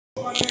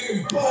My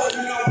name bold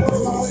and I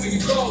work my way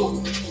to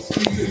gold.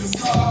 Speaking of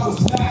stars, I was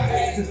not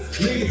acting.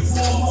 Nigga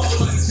form up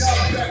like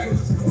job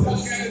backwards.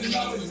 Look at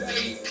another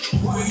day,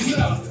 running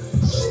up.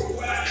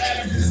 When I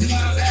average is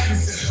not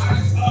average. I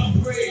just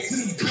upgrade to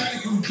the bank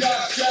from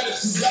God's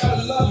status. You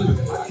gotta love it.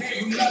 I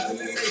came from nothing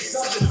and they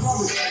something from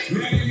it.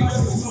 Man, they know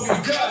it's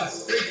moving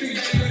guts. They think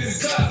they know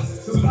it's us.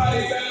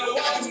 Somebody better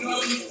watch them know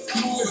who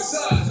it's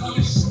us. On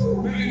this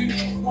shit,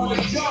 man, on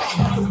the job,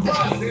 on the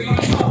box. They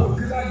don't know,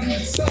 cause I do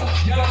the stuff.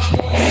 Y'all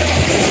going up.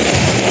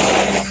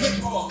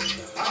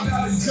 I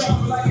gotta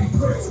jump like a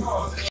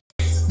Christmas.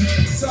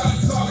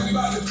 Started talking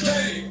about the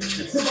plane. It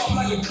took off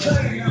like a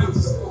plane. I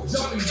was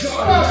jumping.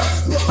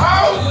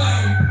 Out!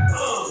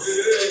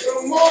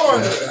 Good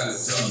morning.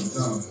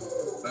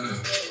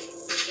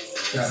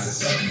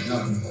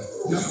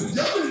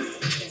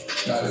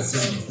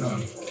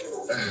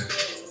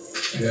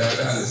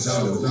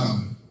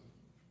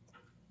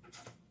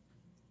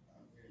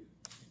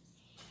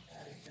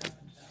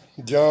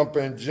 Jump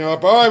and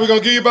jump. All right, we're going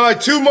to give you about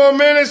like 2 more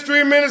minutes,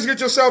 3 minutes.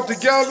 Get yourself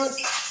together.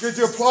 Get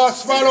your plot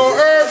spot on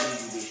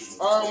earth.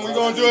 All right, we're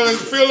going to do it.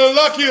 Feeling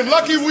lucky. It's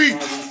lucky week.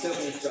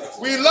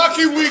 We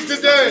lucky week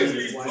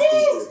today.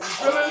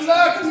 Feeling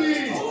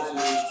lucky.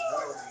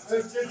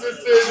 Let's get this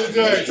thing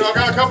today. So I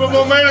got a couple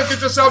more minutes.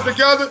 Get yourself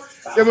together.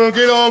 Then we're going to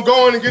get on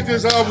going and get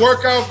this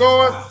workout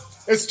going.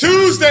 It's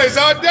Tuesday. It's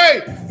our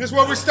day. This is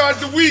where we start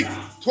the week.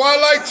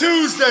 Twilight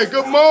Tuesday.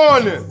 Good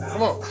morning.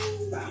 Come on.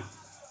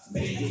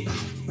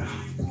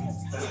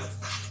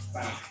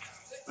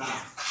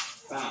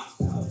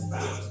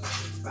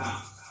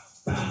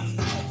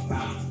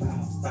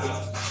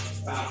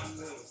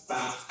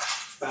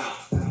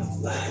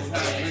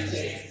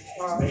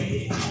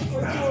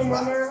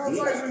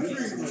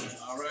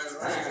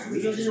 You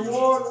drinking your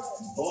water?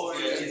 Well,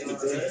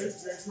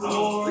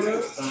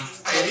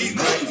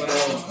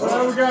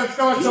 we gotta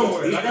start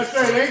somewhere. Like I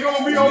said, it ain't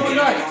gonna be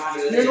overnight.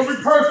 It ain't gonna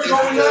be perfect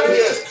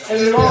overnight. And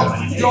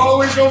you're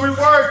always gonna be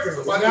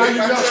working. But now you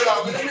got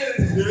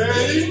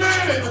any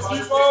minute. Just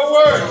keep on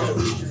working.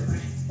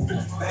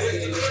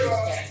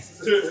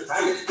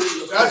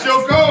 That's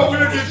your goal.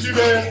 We'll get you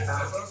there.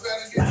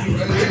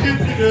 We'll get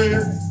you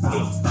there.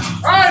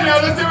 All right, now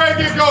let's get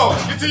ready to get going.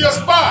 Get to your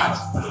spots.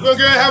 We're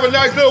gonna have a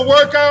nice little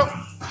workout.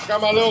 I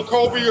got my little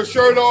Kobe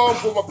shirt on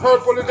for my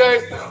purple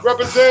today.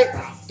 Represent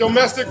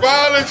Domestic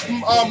Violence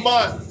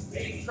Month.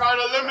 Trying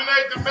to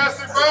eliminate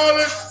domestic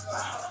violence.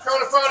 Trying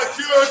to find a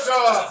cure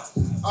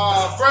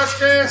to breast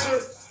cancer.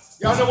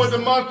 Y'all know what the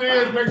month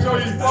is. Make sure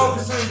you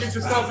focus and get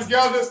yourself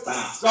together.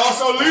 It's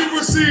also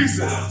Libra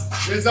season.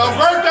 It's our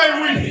birthday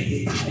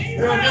week.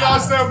 We're going to get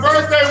ourselves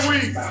birthday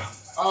week.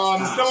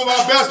 Some of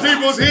our best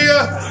people's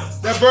here.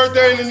 Their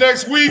birthday in the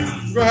next week.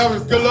 We're going to have a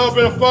good little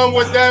bit of fun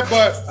with that,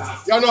 but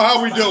y'all know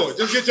how we do it.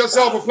 Just get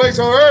yourself a place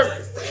on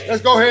earth.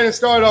 Let's go ahead and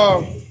start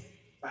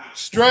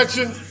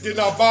stretching, getting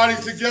our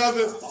bodies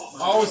together.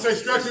 I always say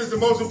stretching is the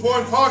most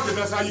important part because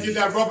that's how you get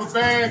that rubber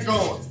band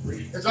going.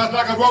 It's just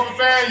like a rubber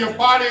band, your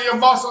body and your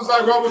muscles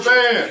like rubber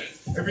band.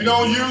 If you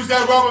don't use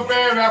that rubber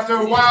band, after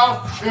a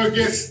while, it'll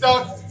get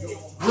stuck,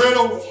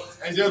 brittle,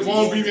 and just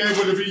won't be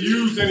able to be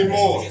used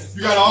anymore.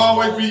 You gotta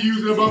always be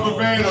using a rubber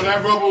band or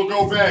that rubber will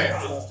go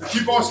bad. So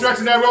keep on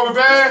stretching that rubber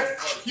band,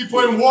 keep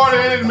putting water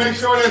in it to make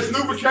sure that it's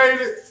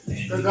lubricated,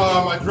 because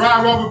a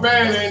dry rubber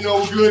band ain't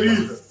no good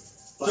either.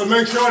 So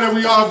make sure that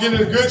we all get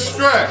a good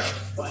stretch.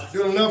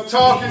 Doing enough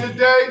talking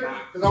today,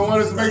 because I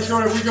want us to make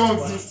sure that we're going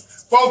to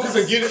focus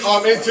and get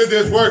into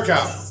this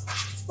workout.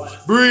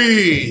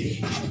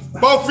 Breathe.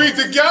 Both feet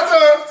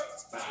together.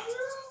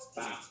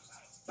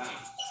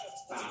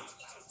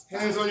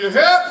 Hands on your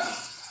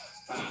hips.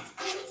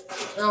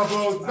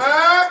 Elbows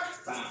back.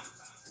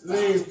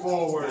 Lean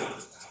forward.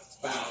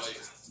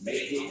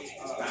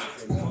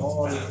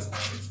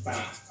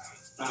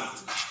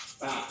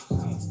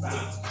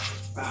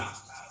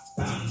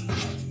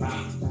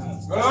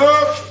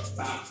 Up.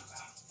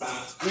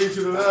 Lean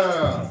to the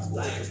left.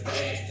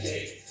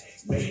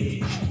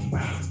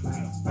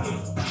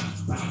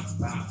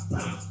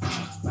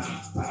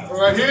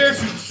 Right here,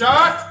 shoot the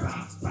shot.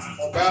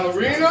 A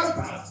ballerina.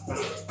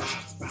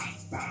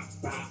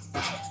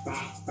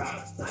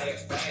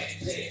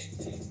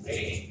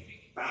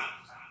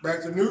 Back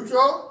to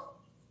neutral.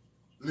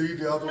 Lead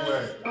the other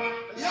way.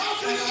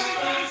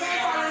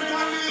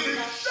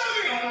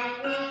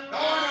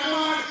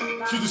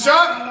 Shoot the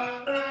shot.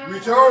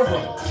 Reach over.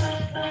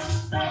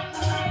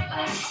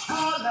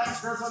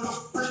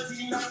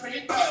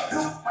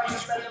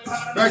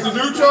 Back to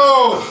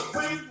neutral.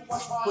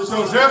 Push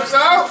those hips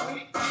out.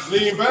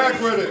 Lean back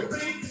with it.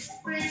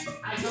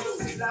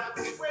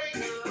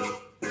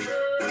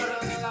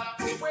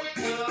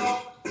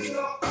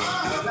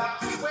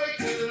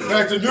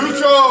 Back to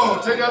neutral.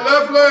 Take that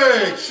left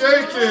leg.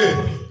 Shake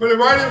it. Put it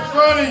right in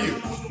front of you.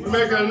 We're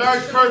making a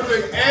nice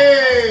perfect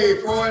A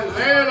for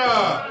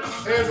Atlanta.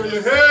 Hands on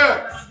your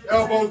hip.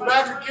 Elbows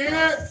back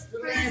again.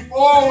 Lean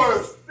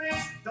forward.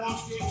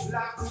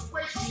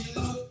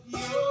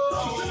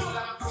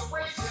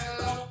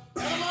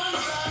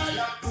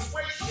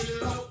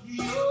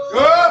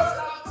 Good.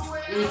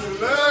 Lean to the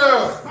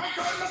left.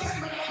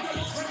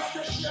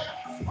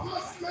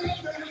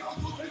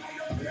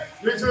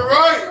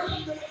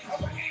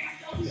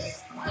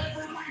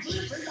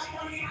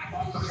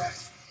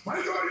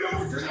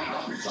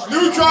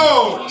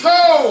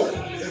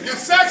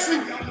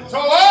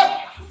 Toe up.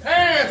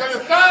 Hands on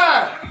your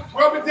thigh.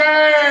 Rub it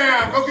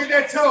down. Go get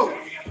that toe.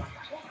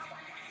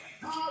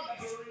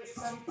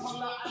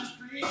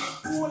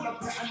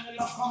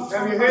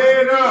 Have your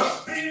head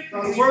up.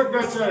 Try to work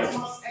that thing.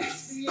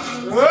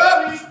 Up.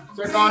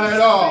 Check all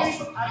that off.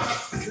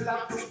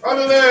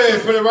 Other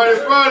leg. Put it right in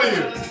front of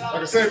you.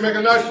 Like I say, make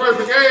a nice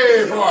perfect A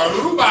for a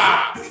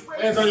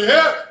Aruba. Hands on your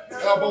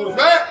hips. Elbows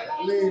back.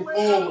 Lean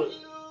forward.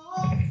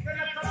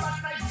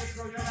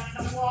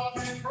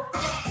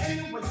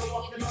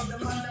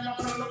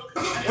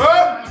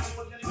 Up.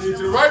 Lean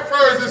to the right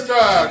first this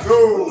time. Go.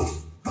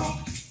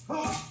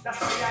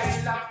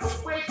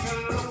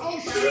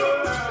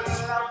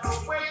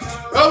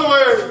 Other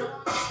way.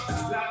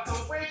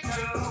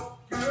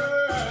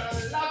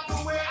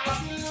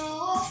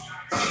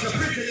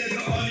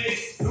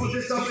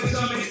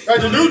 At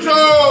the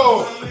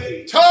neutral.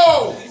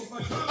 Toe.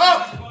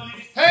 Up.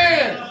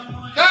 Hand.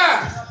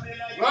 Thigh.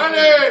 Run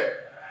it.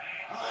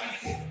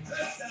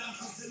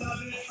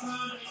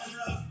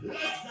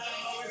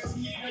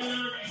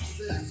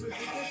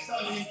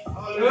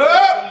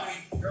 Up.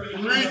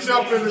 Reach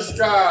up in the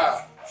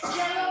sky.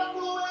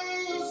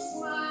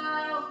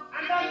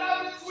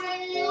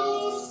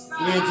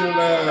 Lean to the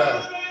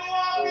left.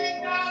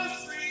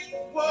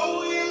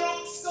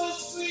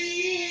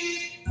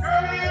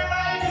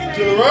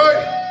 To the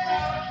right.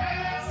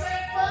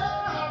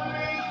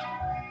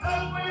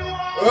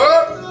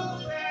 Up.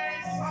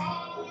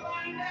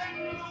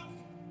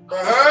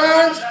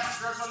 Behind.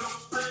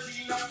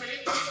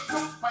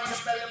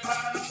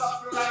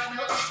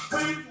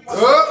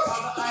 Up.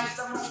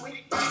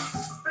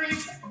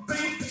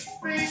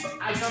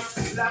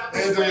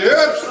 Hands on your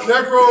hips.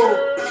 Neck roll.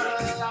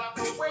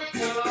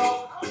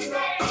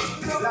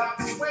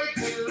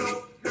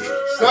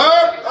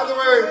 Stop. Other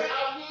way.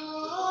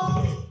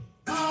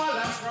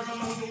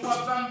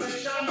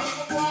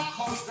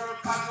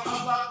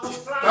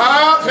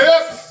 Stop.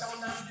 Hips.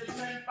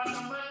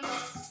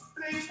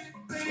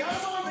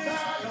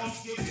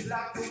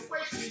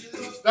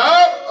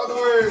 Stop. Other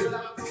way.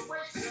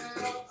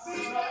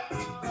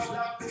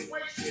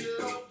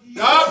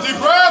 Stop. Deep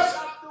breath.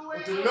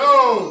 Out through the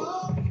nose.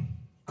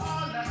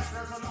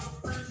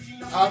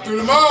 Out through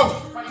the mouth.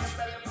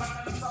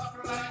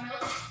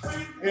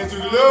 In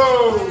through the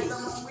nose.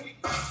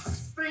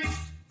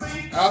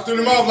 Out through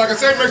the mouth. Like I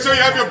said, make sure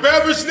you have your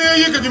beverage near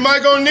you because you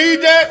might gonna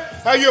need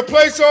that. Have your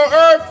place on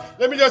earth.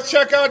 Let me just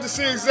check out to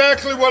see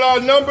exactly what our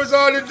numbers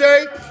are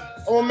today.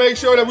 I want to make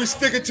sure that we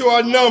stick it to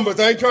our numbers.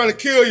 I ain't trying to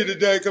kill you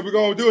today because we're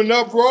going to do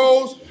enough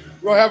rolls.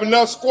 We're going to have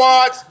enough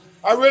squats.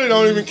 I really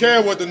don't even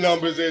care what the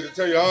numbers is, to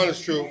tell you the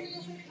honest truth.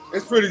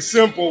 It's pretty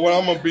simple what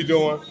I'm going to be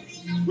doing.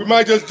 We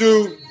might just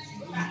do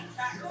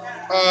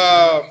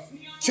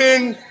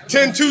 10,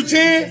 2,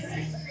 10.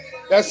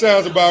 That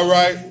sounds about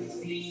right.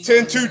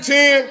 10, 2,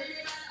 10.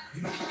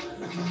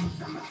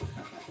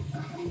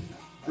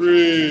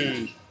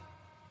 Breathe.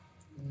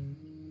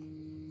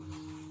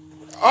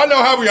 I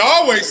know how we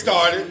always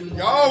started.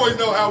 You always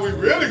know how we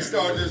really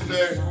start this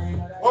day.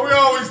 What we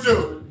always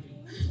do?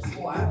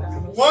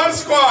 One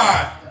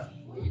squat.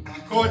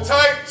 Core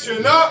tight,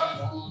 chin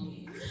up.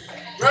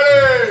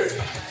 Ready.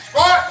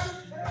 Squat.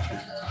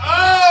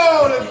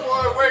 Oh, this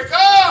boy, wake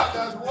up.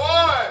 That's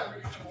one.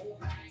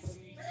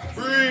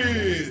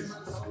 Breathe.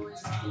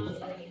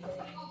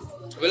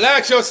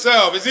 Relax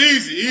yourself. It's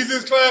easy.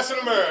 Easiest class in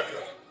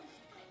America.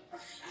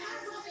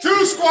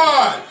 2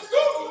 squats.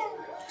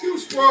 2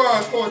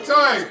 squats, core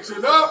tight,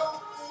 chin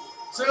up,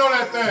 sit on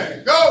that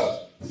thing,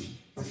 go.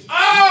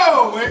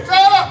 Oh, wake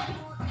up.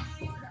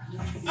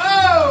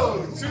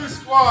 Oh, 2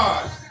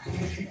 squats,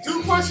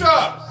 2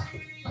 push-ups.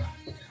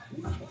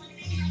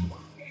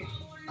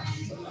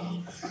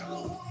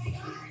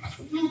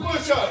 2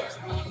 push-ups,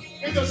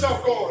 get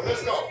yourself going,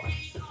 let's go.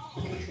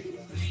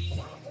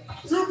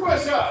 2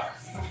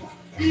 push-ups,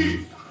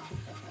 easy.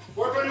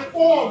 Work on your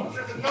form,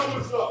 get the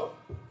numbers up.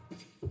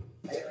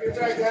 Get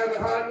back to having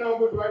high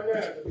numbers right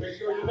now. Make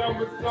sure your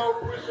numbers low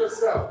with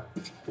yourself.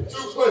 2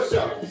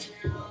 push-ups.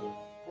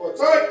 Core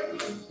tight.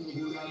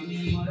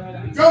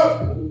 Go.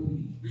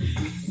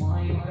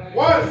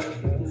 1,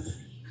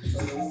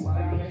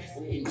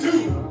 2.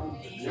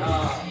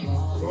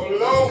 Go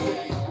low.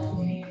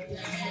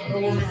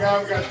 We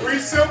got 3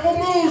 simple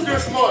moves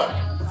this month.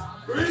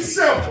 3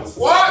 simple.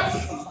 Squats,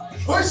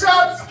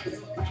 push-ups,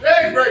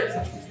 leg breaks.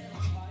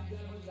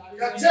 We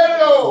got 10 of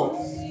those.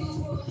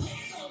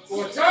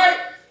 Core tight.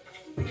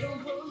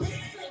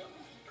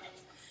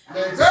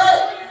 Legs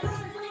up.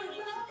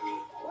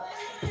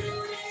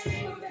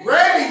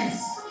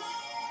 Raise.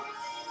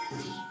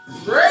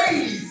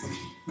 Raise.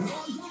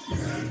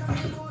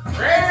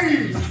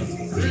 Raise.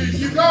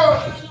 Keep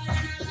going.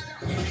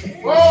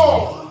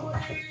 4,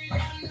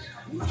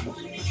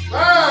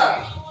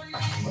 5,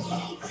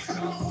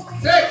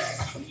 6,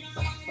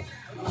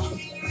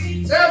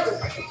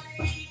 7,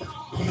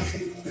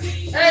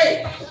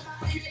 8,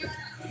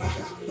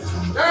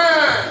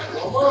 9.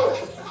 One more.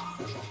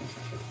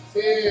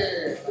 10.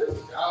 Good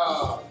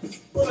job.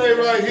 Put it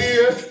right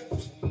here.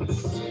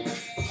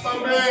 My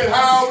man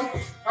Howard.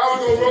 Howard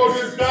gonna roll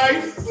this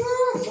dice.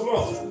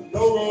 on. No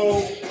roll.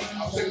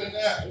 I'm feeling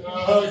that.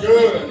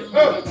 Good.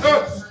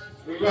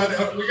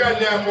 We got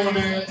nap on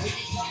there.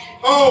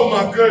 Oh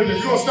my goodness.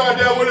 You gonna start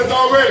that with us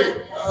already?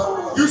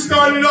 You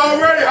started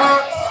already,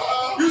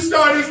 huh? You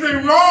started this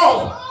thing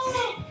wrong.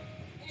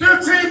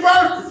 15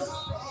 burpees.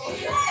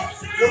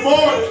 Good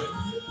morning.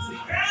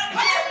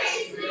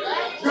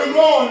 Good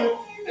morning.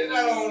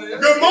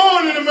 Good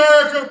morning,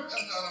 America.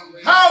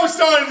 How we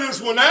started this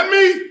one? Not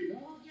me.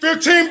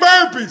 15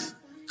 burpees.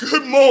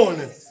 Good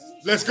morning.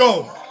 Let's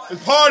go.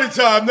 It's party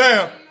time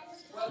now.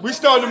 We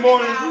start the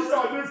morning. We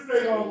start this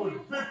thing off with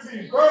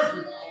 15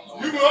 burpees.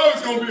 You know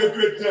it's gonna be a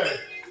good day.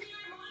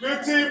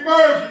 15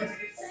 burpees.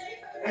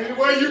 Any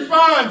way you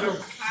find them.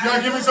 You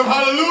gotta give me some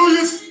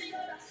hallelujahs.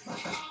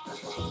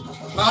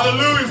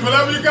 Hallelujahs.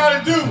 Whatever you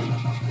gotta do.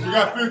 You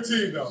got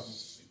 15 though.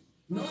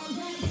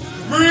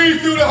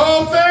 Breathe through the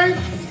whole thing.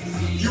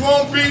 You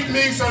won't beat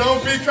me, so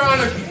don't be trying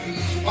to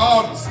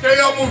stay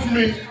up with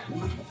me.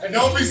 And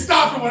don't be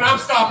stopping when I'm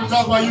stopping,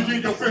 talking about you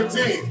get your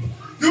 15.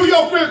 Do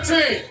your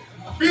 15.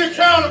 Be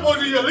accountable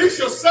to at least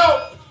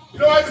yourself. You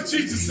don't have to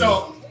cheat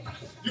yourself.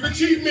 You can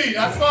cheat me,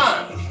 that's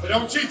fine. But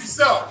don't cheat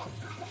yourself.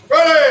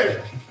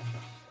 Ready?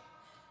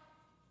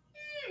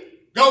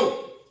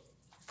 Go.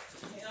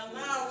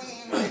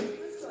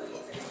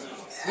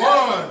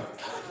 1,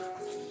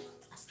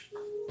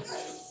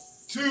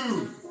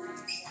 2,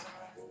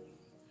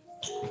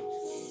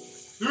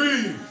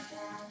 3,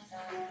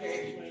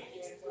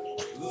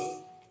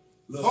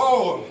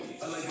 4,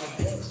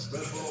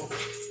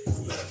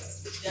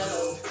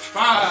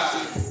 5,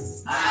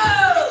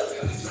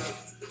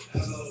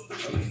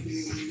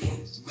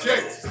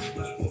 6,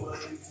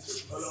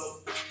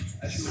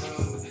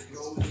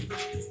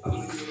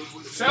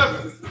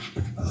 7.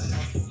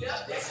 Yep,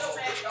 that's so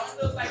bad. Don't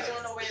look like you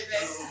don't know where it's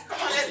at. Come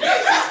on, let's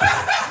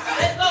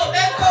go.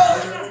 Let's go.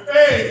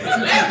 Hey.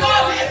 Let's go.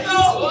 Let's go.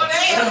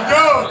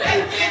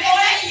 Let's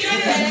get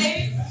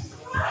it.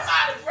 I'm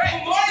about to break.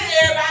 Good morning,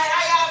 everybody.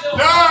 How y'all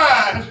doing?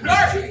 9.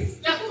 Burpees.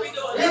 That's what we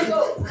doing. Let's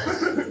go.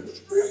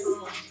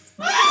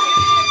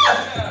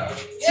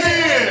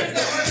 10.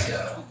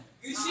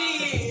 You see?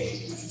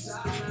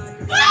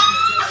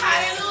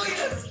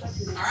 Hallelujah.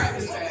 All right,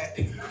 Miss Pat.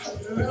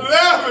 11.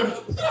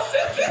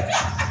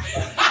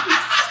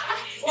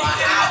 Well,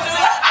 I'll do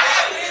it. I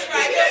got this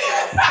right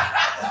here.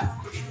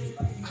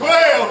 12.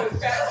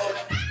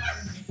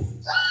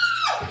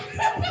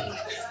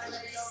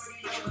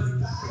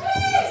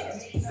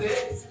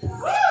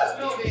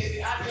 No, baby.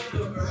 I didn't do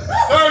it.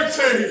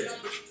 13.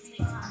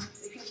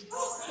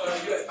 So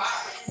you at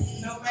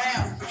 5? No,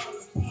 ma'am.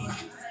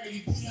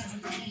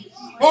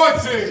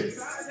 14.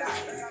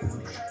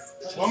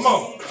 One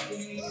more.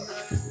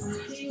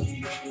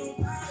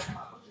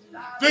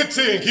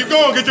 15. Keep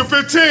going. Get your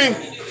 15.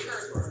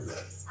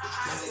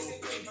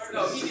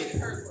 No, he did the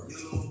curse word.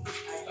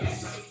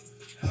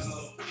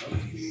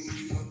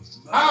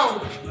 How?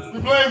 We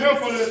blame him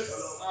for this.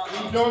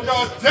 Don't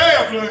y'all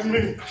dare blame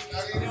me.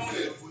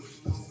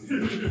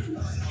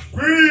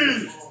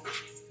 Breathe.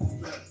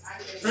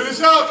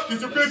 Finish up. Get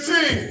your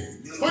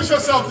 15. Push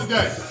yourself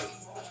today.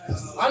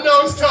 I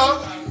know it's tough.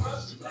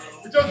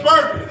 It's just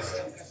burpees.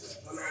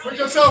 Put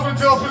yourself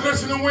into a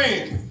position to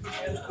win.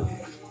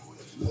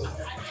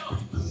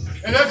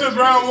 And that's just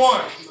round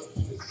 1.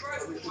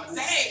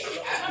 Dang,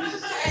 I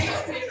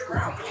paid the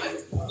round 1.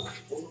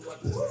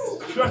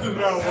 That's just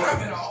round 1.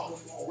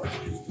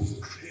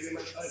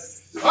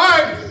 All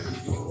right.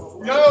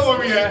 Y'all know where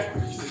we at.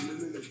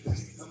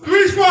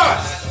 3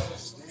 squats.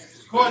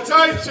 Core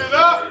tight, chin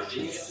up.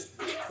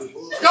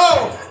 Go.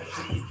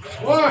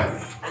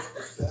 1,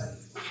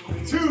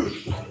 2,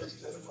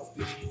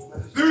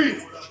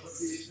 3.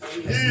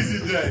 Easy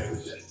day.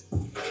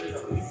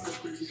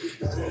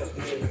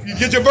 You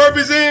get your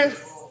burpees in?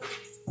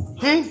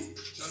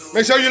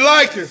 Make sure you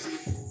like it.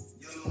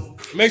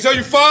 Make sure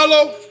you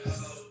follow.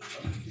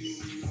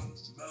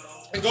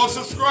 And go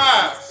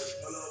subscribe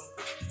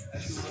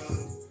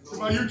to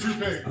my YouTube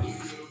page.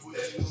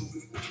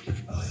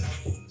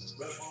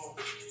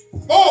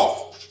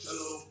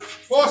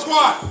 4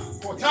 squats.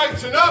 Core tight,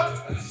 chin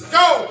up.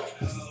 Go.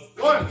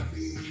 1,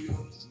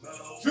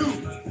 2,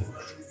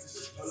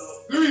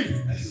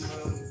 3,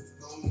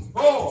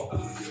 4.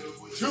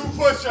 2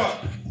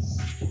 push-ups.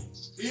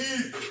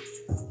 Easy.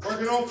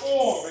 Working on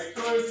form. Make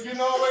sure it's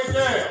getting all the way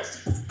down.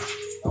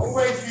 Don't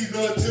waste these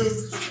other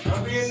 2.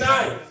 I'm being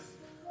nice.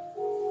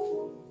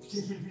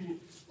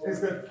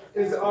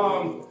 It's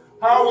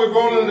how we're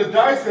rolling the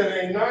dice that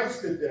ain't nice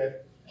today.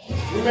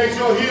 We make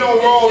sure he don't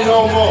roll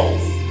no more.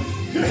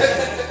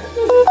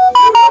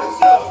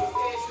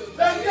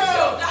 Let's go.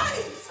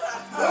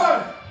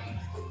 1,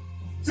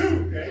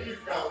 2. There you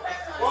go.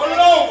 Roll it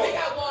over. They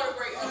got water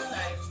break on the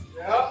night.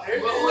 Yeah.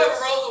 Whoever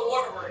rolls a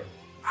water break.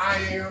 I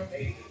am.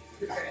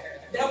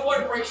 That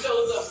water break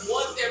shows up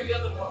once every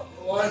other month.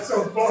 Oh, that's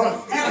so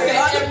fun. Every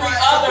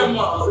other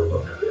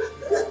month.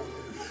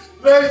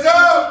 Let's go.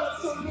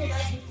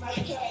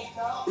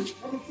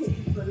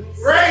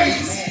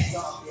 Raise.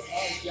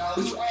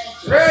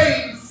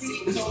 Raise.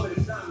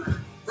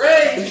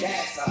 Raise.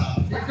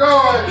 Keep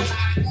going.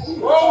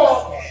 Roll.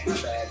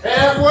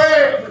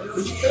 Halfway.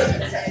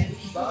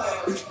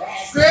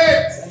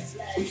 6,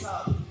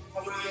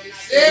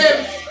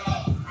 7,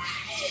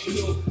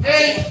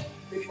 8,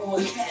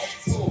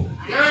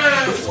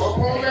 9. One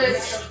more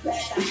minute.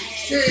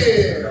 10.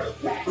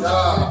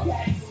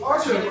 I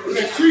should have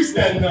increased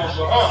that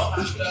number, huh?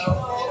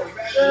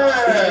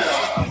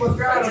 Yeah, I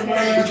forgot it,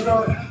 man.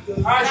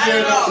 I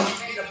get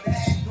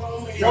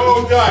it. Go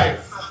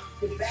dice.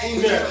 Who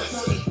next?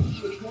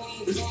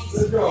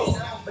 Let's go.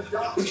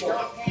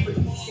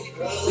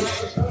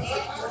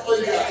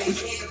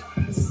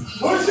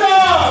 Push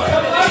up!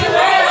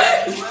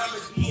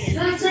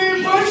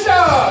 15 push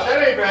up! That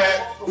ain't bad.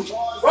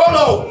 Roll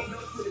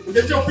over.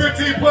 Get your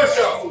 15 push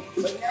up.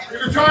 You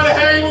can try to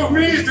hang with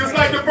me, it's just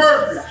like the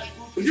burpees.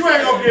 You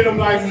ain't gonna get them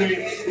like me.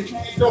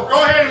 So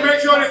go ahead and make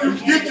sure that you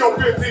get your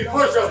 15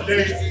 push up,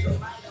 Dave.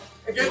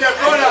 And get that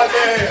foot out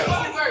there.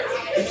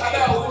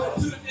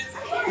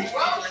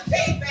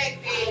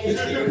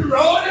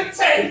 Roll the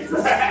tape.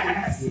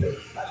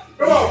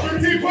 Come on,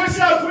 15 push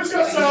up, push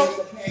yourself.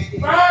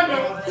 Find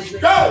them.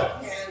 Go.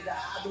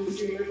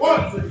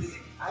 1,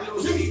 2,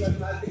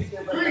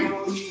 3,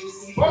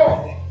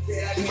 4,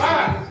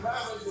 5,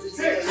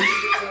 6,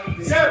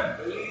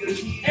 7,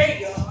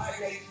 8,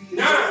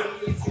 9,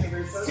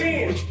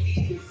 10,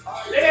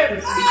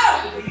 11,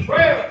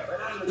 12,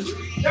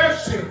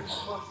 13,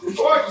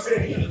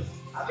 14,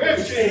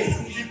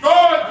 15. Keep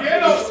going, get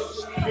them.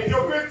 Get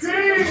your 15.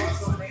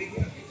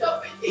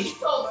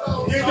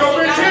 Get your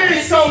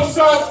 15,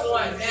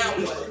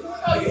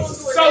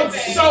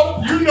 so,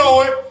 you know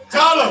it.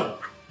 Tell them.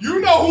 You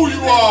know who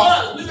you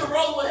are. We've been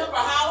rolling with him for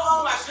how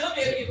long? I should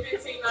be able to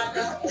get 15 like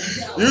that.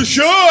 You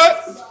should,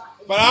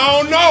 but I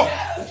don't know.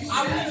 I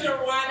need you to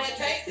rewind that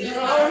tape. I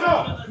don't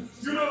know.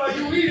 You look like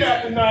you eat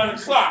after 9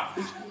 o'clock.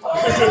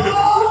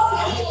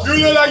 You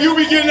look like you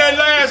be getting that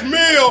last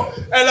meal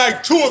at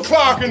like 2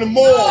 o'clock in the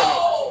morning.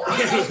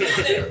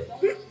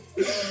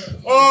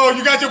 Oh,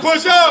 you got your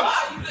push up?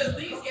 You at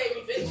least gave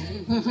me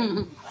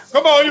 15.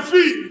 Come on, your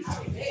feet.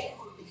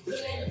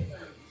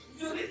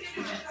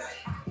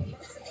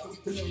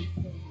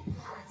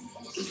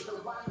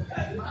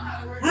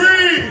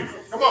 Breathe.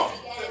 Come on.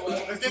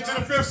 Let's get to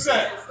the 5th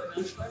set.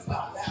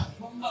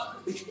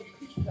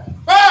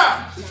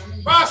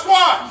 5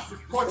 squats.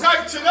 Go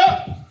tight, chin up.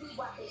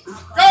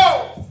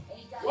 Go.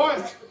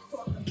 1,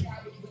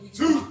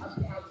 2,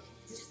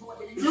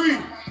 3,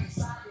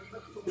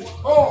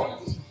 4,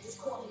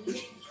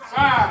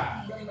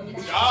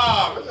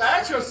 5.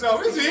 Relax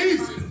yourself. It's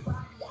easy.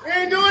 You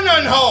ain't doing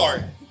nothing hard.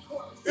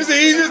 It's the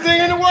easiest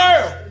thing in the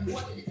world.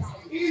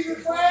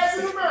 Easiest class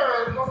in the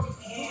world.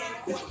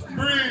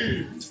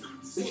 Breathe.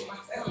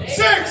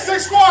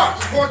 6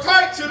 squats. Go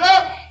tight, chin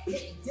up.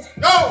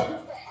 Go.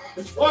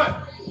 1,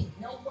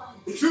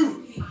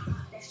 2,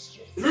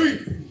 3,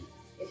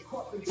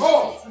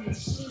 4,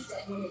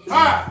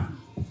 5,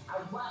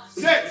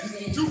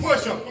 6. 2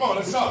 push-ups. Come on,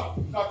 let's start.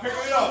 Start picking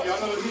it up. Y'all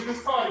know to do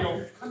this cardio.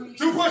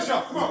 2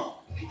 push-ups. Come on.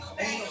 We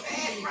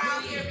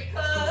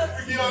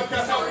get up,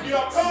 that's how we get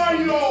up.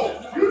 Cardio.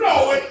 You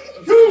know it.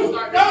 2.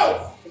 Go.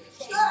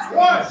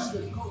 1,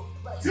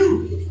 2.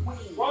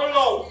 One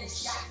low.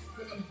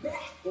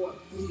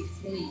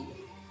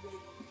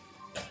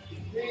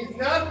 Means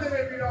nothing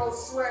if you don't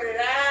sweat it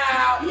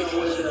out.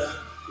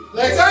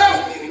 Legs out.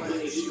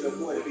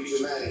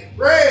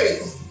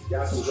 Raise.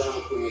 Y'all some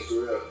drama queens for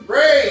real.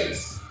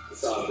 Raise.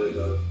 It's all good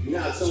though. You're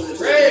not tuning in.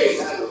 Raise.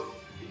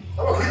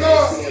 Come on, keep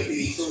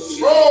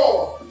going.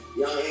 Roll.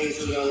 Young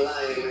Angel, Young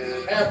Lion,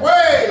 man.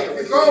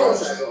 Halfway. Keep going.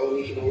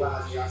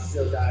 Y'all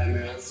still dying,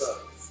 man. What's up?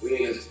 We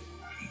in this.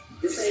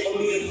 This ain't gonna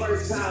be the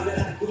first time that I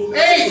do 8.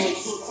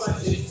 2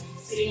 questions.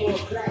 Sitting on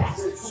class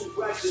and 2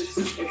 brushes.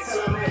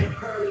 Until I'm at the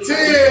pearly.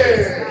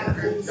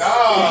 10. Good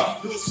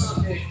job. Do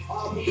something.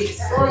 All me is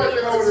Throw that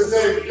thing over the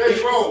day.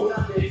 Let's roll.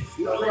 That's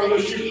right,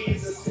 little cute.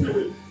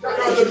 That's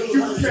right, little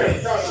cute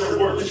cat. That's your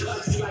work.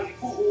 like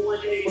Google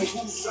one day, but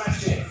who's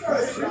rushing?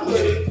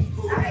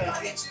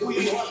 Who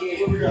you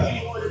What we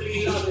got? want to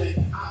be loving?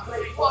 I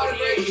play for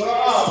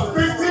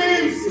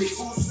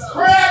 15.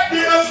 Crab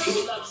dips.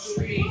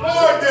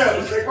 Floor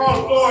dips. They call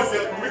them floor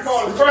dips, but we call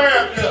them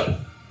crab dips.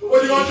 What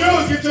you're going to do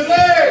is get your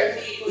leg.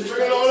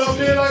 Bring it on up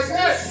there like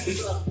that.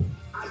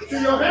 To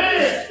your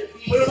hand.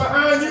 Put it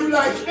behind you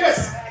like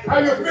this.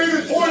 Have your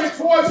fingers pointed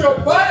towards your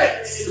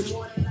buttocks.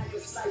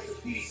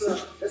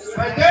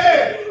 Right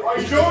there. All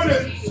you're doing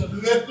is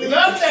lifting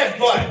up that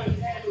butt.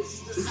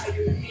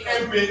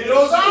 And bending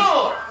those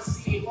arms.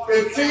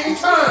 15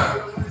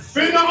 times.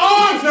 Bend the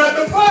arms, not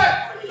the butt.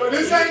 So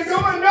this ain't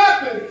doing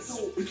nothing.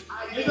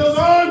 Get those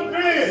arms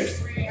bent.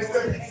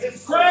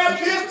 It's crab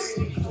dips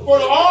for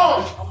the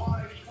arms.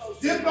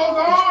 Dip those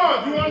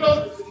arms. You want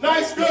those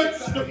nice, good,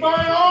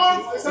 defined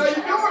arms? That's how you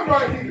do it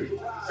right here.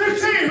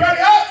 15.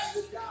 Ready? Up.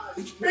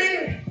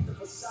 Bend.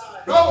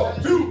 Go.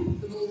 2,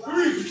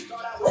 3,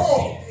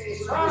 4,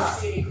 5,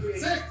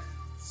 6,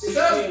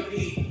 7,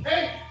 8,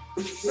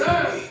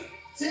 9,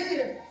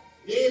 10,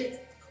 11,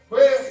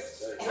 12,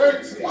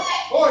 13,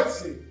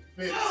 14,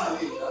 15. I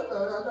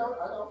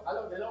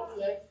know. They don't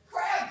relate.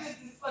 Crab, this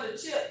is for the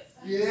chips.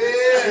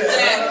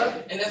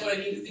 Yeah. And that's what I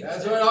need to see.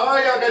 That's right. All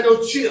y'all got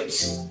no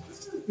chips.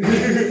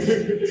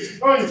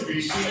 On your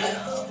feet.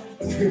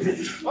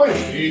 On your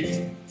feet.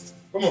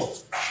 Come on.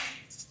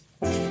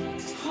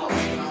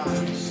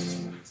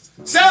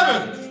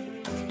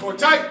 7. Go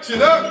tight.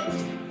 Chin up.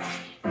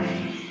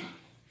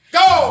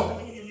 Go.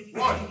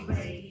 1,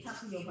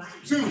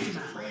 2,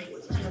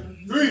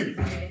 3,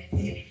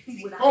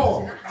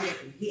 4,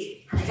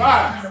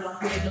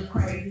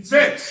 5,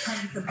 6,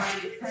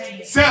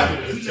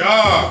 7. Good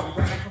job.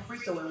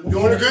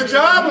 Doing a good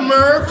job,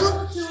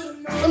 America.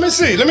 Let me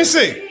see. Let me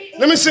see.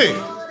 Let me see.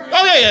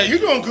 Oh, yeah, you're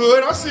doing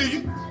good. I see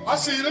you. I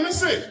see you. Let me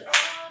see.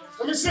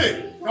 Let me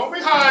see. Don't be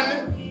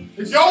hiding it.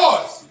 It's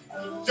yours.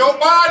 It's your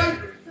body.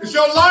 It's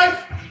your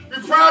life.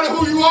 Be proud of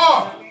who you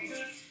are.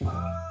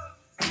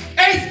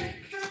 8.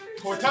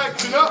 Core tight.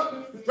 Chin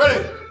up.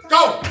 Ready.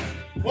 Go.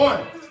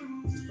 1,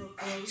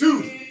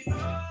 2,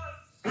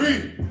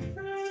 3,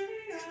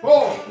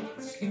 4,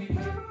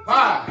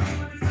 5,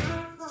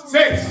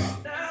 6,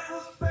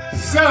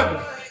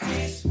 7,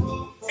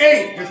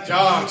 8. Good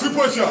job. 2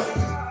 push-ups.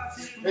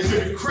 They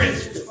should be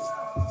crisp.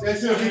 They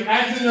should be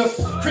acting up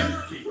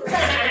crispy.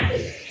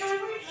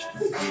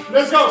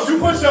 Let's go. 2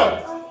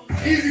 push-ups.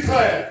 Easy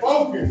class.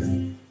 Focus.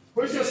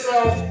 Push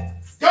yourself.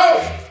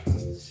 Go.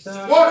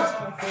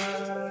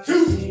 1,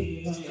 2.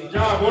 Good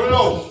job. 1 of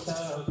those.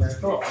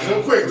 Come on. A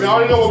little quick. We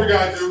already know what we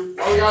got to do.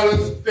 All we got to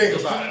think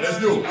about it. Let's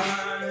do it.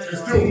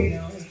 Let's do it.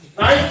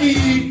 Nike.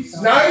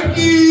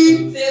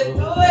 Nike. Let's do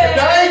it.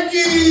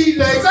 Nike.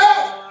 Legs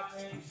out.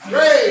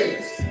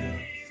 Raise.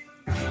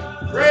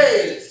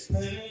 Raise.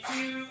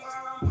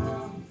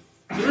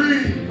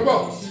 3. Come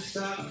on.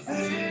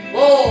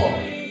 4.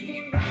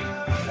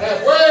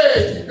 Halfway.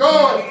 Keep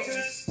going.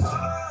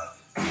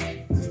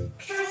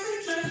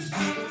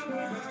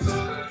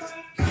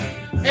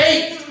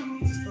 8.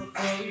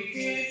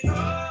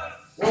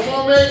 1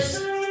 more mix.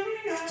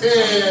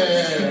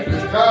 10.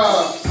 Good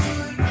job.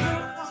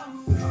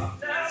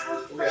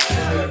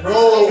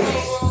 Roll.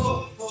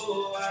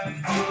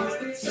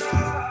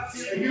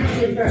 And you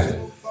do that.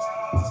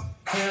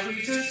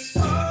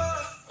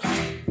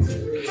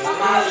 Come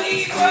on,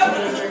 lead,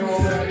 brother.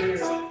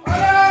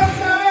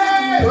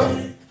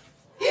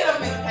 Get him,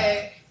 Miss Pat.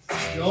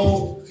 Yo,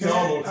 she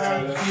almost had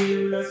that.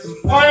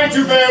 Oh, ain't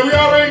too bad. We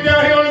already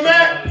down here on the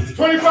mat.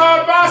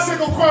 25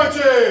 bicycle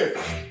crunches.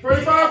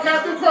 25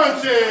 Captain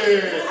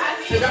Crunches.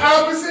 And the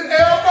opposite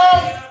elbow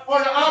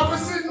on the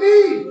opposite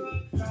knee.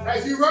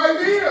 As you right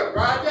here.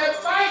 Ride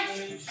that bike.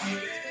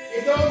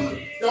 And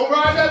don't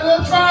ride that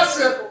little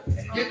tricycle.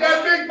 Get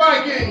that big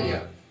bike in you.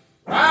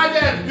 Ride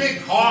that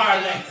big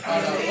Harley.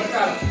 What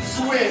kind of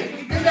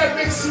swing? Get that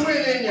big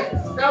swing in you.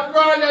 Now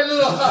ride that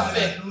little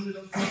Huffy.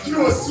 Get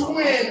you a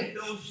swing.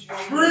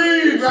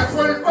 Breathe. That's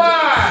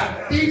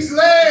 25. Each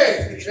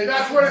leg. And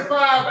that's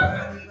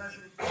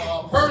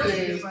 25 per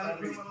leg.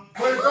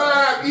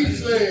 25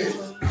 each leg.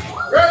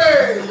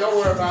 Ready? Don't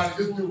worry about it.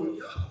 Just do it.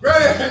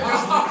 Ready?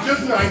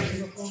 Just nice.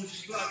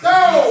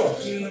 Go.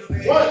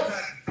 1,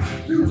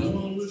 2,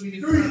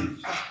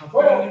 3,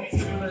 4,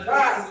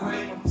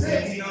 5,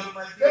 6,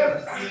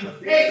 7,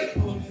 8,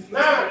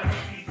 9,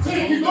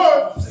 10. Keep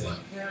going.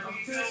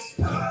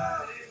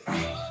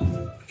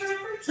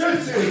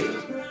 15.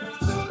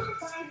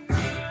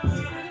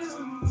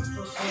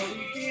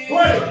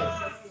 20.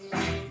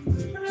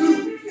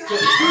 2,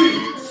 3,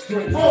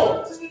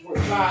 24,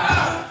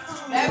 25.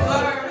 That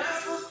burns.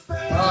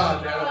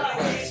 Ah, that don't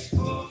play.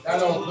 That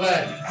don't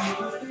play.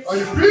 On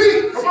your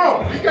feet. Come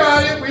on. We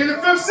got it. We're in the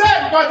 5th set.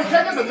 We're about to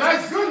take us a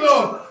nice, good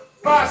little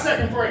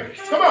 5-second break.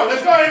 Come on.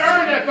 Let's go ahead and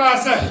earn that 5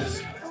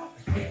 seconds.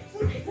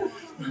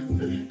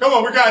 Come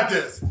on. We got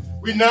this.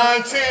 We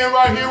 9-10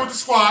 right here with the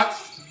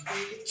squats.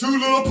 2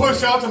 little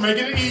push-ups to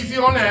making it easy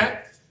on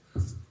that.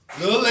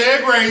 Little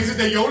leg raises.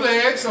 They're your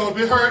legs. So if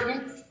it's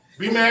hurting,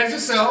 be mad at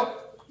yourself.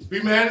 Be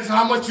mad at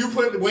how much you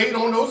put the weight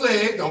on those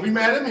legs. Don't be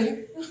mad at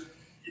me.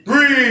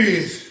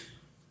 Breathe.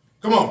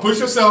 Come on, push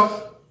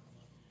yourself.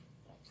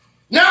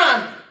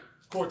 9.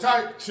 Core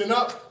tight, chin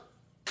up.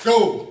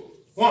 Go.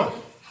 1,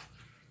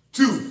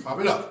 2. Pop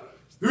it up.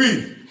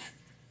 3,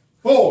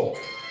 4,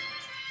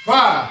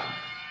 5,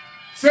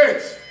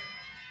 6,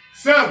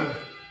 7,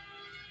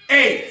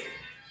 8,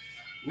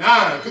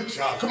 9. Good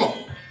job. Come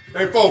on.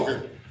 Stay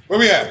focused. Where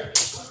we at?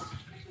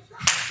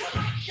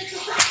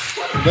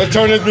 Let's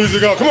turn this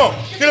music up. Come on.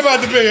 Get up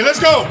out the bed. Let's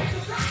go.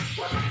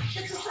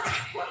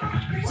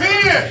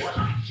 10.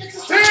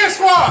 10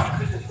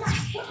 squat.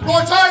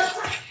 Core tight.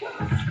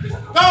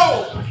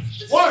 Go.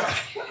 1,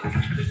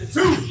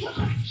 2,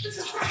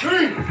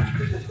 3,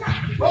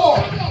 4,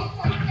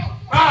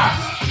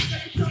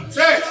 5,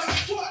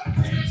 6,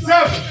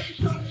 7,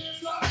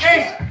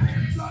 8,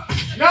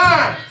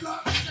 9,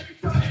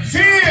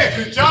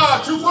 10. Good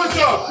job. 2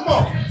 push-ups. Come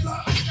on.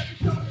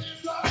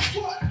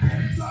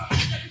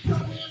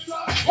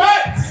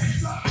 What?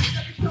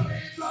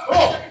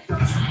 Oh.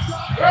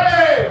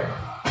 Ready.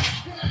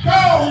 Go.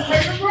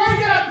 Take a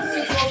break after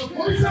this. So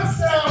push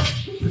yourself.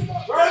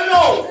 Right it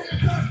over.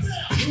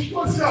 2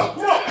 push-ups.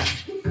 Come on.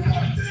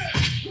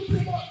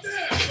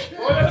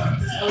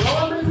 Hello.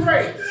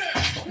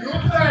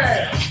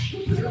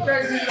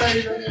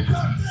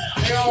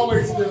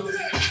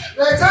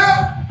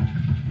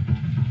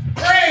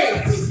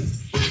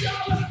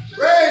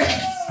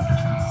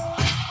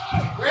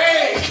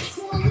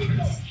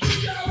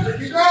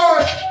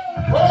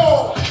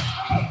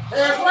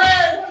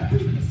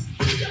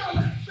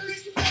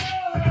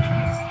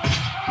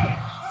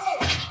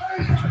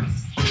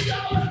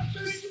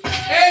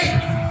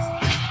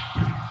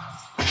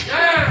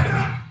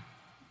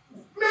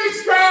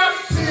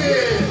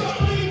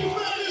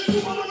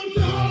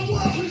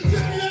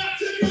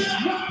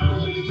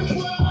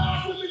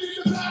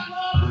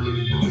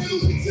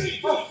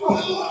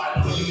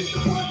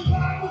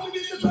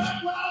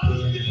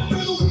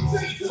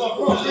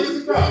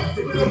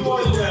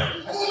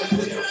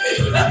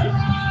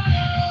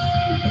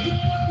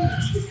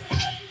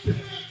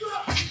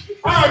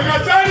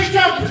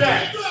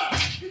 jacks.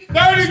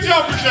 30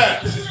 jumping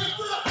jacks.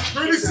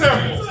 Pretty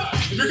simple.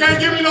 If you can't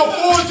give me no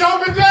full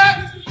jumping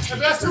jack, if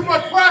that's too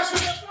much pressure,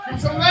 give me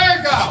some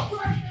leg out.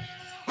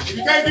 If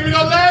you can't give me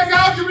no leg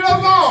out, give me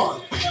those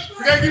arms. If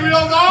you can't give me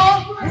those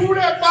arms, move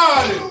that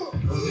body.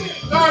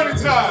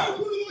 30 times.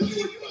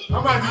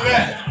 I'm gonna do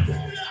that.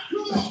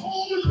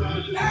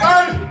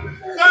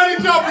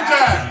 30 jumping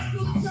jacks.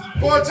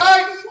 Pull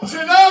tight,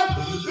 chin up,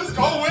 just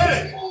go with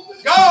it.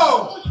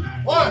 Go.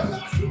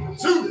 1,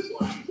 2,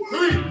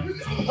 3,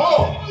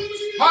 4,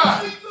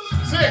 5,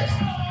 6,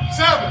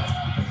 7,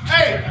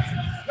 8,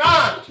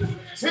 9,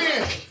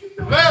 10,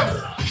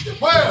 11,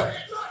 12,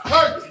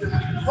 13,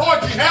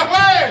 14.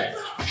 Halfway.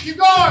 Keep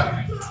going.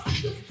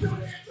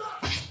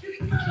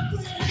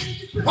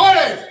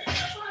 20.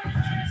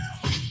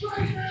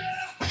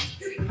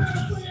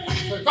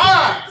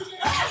 5,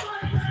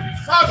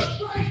 7,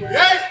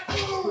 8,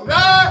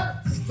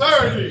 9,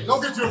 30. Go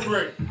get you a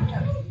break.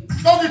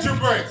 Go get you a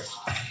break.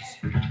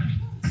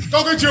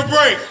 Go get you a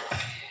break.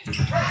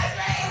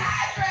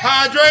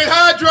 Hydrate,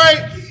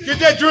 hydrate. Get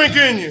that drink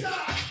in you.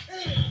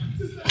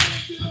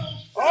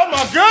 Oh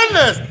my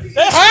goodness.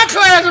 They high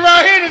class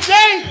around here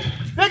today.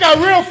 They got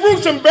real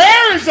fruits and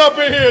berries up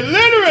in here.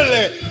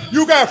 Literally.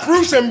 You got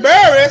fruits and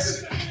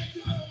berries.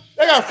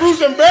 They got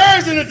fruits and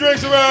berries in the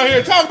drinks around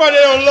here. Talk about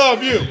they don't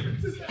love you.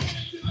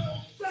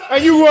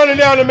 And you running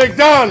down to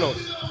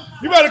McDonald's.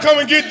 You better come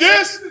and get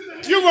this.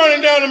 You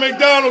running down to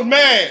McDonald's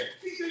mad.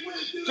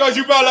 Because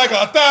you bought like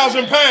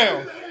 1,000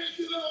 pounds.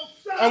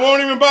 I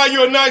won't even buy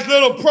you a nice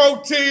little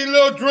protein,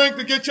 little drink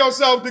to get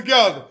yourself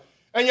together.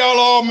 And y'all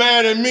all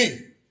mad at me.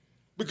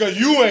 Because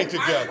you ain't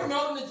together. I'm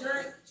promoting the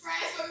drink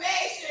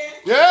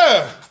transformation.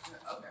 Yeah.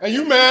 And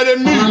you mad at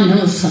me. All I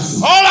know is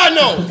hustle. All I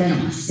know. Put that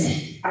on my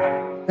set.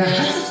 The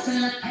hustle's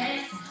gonna pass.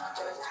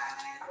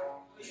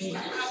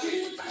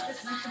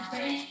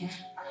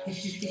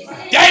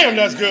 Damn,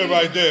 that's good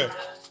right there.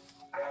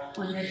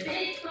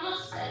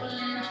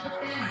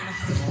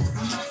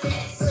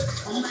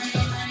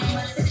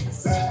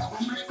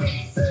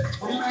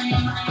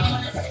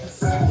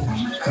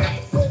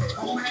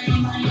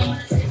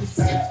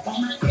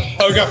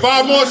 Oh, we got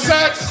 5 more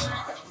sets.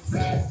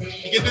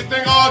 Get this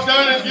thing all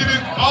done and get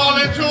it all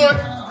into it.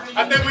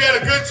 I think we had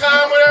a good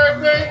time with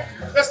everything.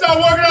 Let's start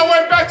working our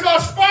way back to our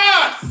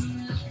spots.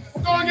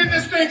 We're going to get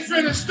this thing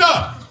finished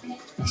up.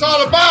 It's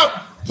all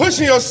about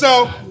pushing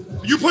yourself.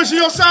 You pushing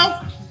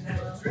yourself?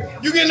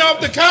 You getting off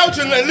the couch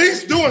and at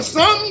least doing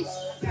something?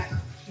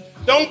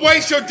 Don't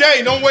waste your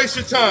day. Don't waste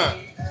your time.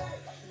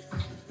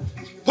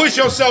 Push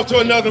yourself to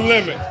another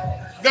limit.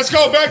 Let's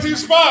go back to your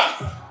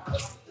spot.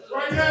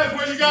 Right now is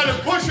where you got to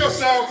push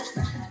yourself.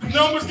 The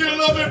numbers get a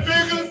little bit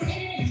bigger.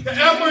 The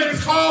effort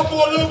is called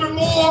for a little bit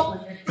more.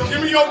 So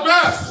give me your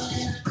best.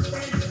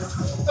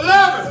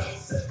 11.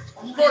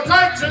 Go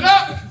tight, chin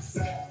up.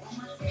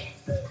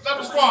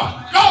 11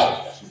 squat.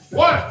 Go.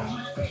 1,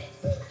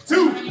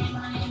 2,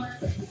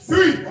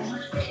 3,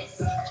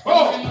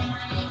 4,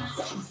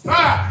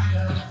 5,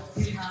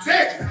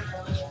 6,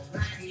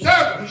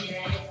 7,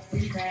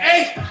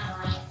 8,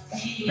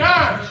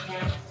 9,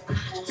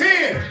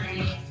 10,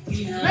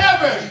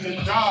 11. Good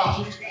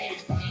job.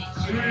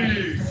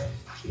 3.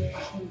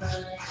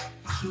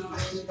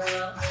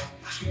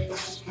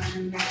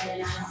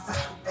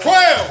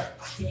 12.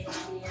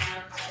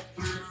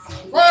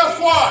 12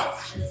 squats.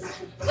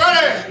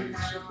 Ready.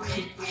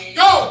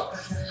 Go.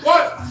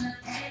 1,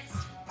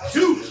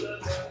 2,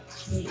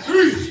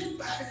 3,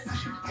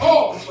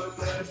 4,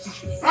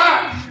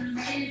 5,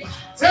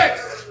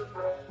 6,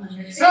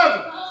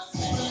 7,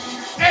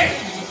 8,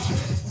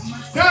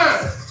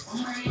 9,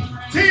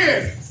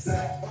 10,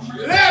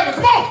 11.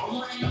 Come on.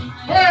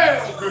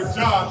 12. Good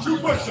job. 2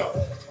 push-ups.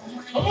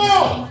 Come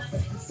on.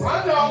 I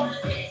know.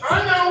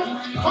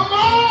 Come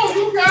on.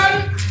 You got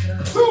it.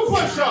 2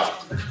 push-ups.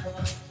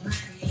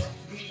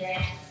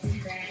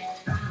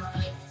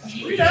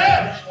 We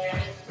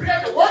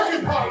have the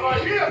working part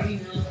right here.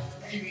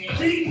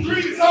 Meet and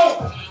greet is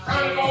over.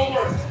 Time to go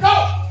work. Go.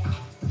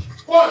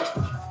 1,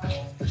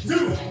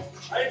 2.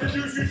 I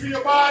introduce you to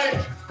your body.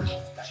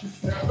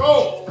 Now go.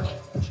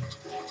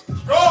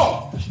 Go.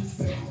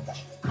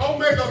 Don't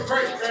make a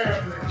great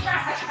family.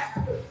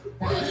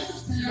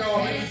 You know, I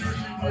introduce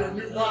you to your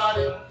new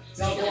body.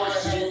 Y'all go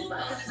out and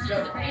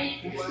together.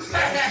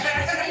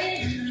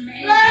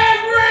 Leg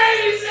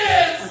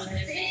raises!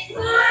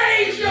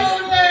 Raise your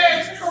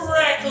legs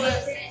correctly.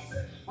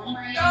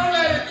 Don't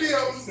let it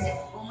feel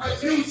a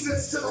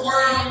nuisance to the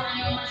world.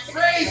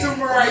 Raise them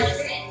right.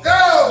 Go.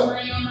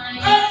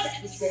 Up.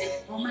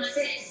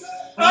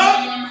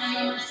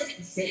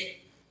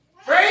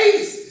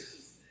 Raise.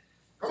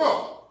 Come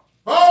on.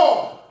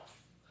 Boom.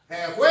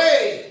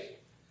 Halfway.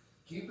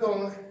 Keep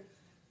going.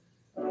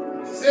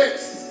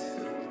 6.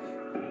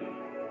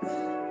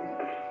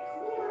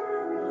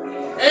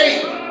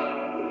 8.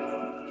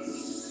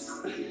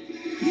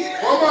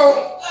 1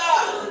 more.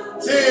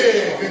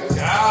 10. Good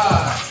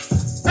job.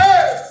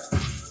 Hey.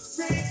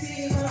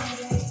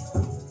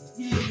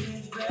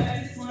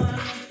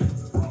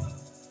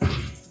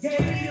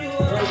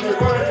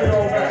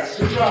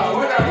 Good job.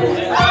 What that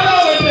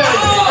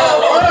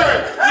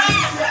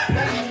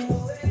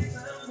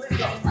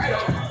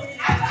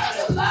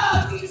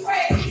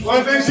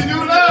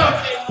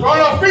Roll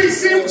our feet,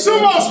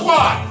 sumo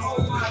squat.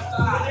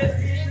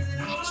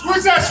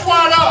 Switch that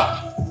squat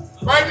up.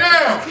 Right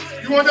now,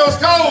 you want those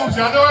toes.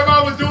 I know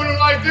everybody was doing them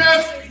like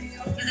this.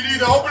 You can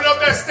either open up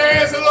that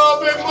stance a little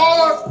bit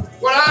more.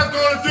 What I'm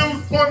going to do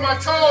is point my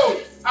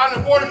toes out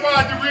in a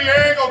 45-degree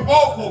angle,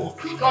 both of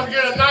them. So I can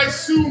get a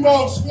nice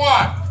sumo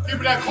squat.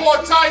 Keeping that core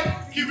tight,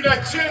 keeping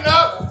that chin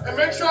up, and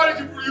make sure that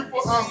you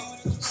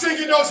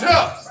sinking those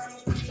hips.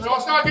 So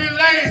don't start getting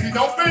lazy.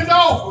 Don't bend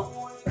over.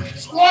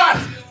 Squat.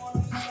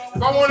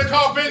 If I wanted to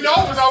call bend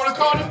overs, I would have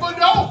called it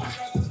bend over.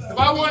 If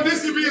I wanted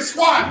this to be a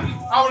squat,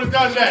 I would have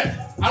done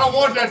that. I don't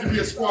want that to be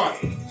a squat.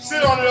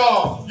 Sit on it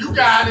all. You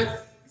got it.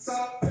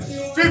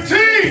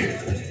 15.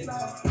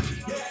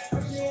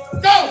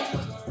 Go.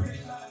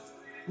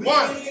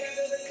 1,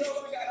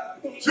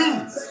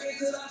 2,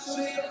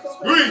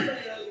 3,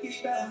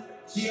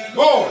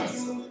 4,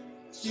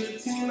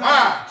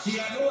 5,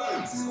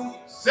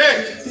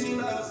 6,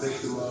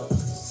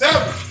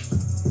 7,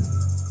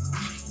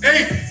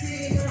 8,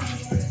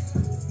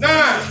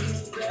 9,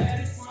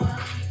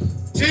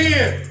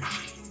 10,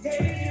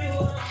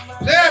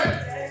 11,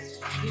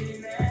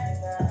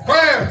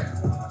 12,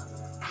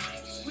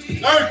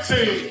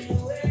 13,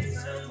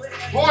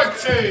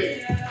 14,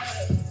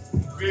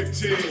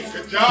 15.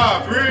 Good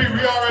job. Breathe. We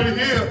already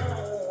here.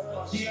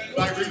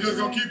 Like we just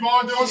gonna keep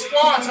on doing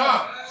squats,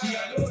 huh?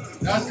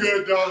 That's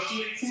good, though.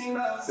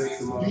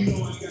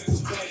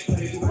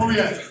 Where we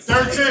at?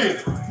 13.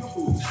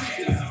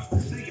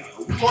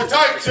 Core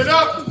tight. Chin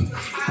up.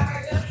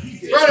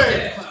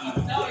 Ready.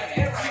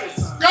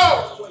 Go.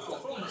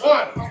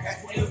 1,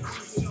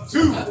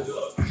 2,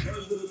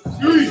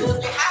 3,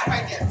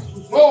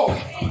 4,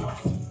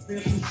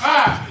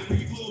 5,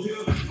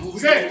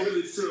 6,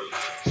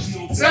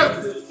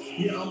 7,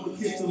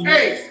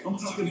 8,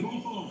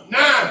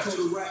 9,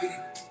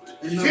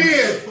 10,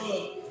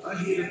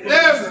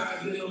 11,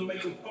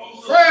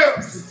 12,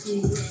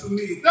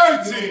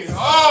 13.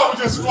 Oh, we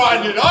just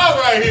squatting it all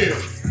right here.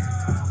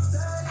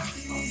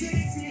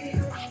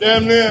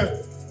 Damn near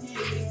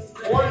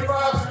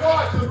 45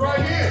 squats is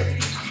right here.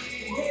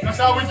 That's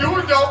how we do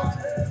it, though.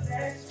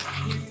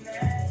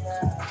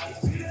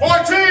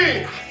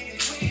 14.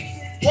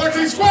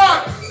 14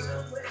 squats.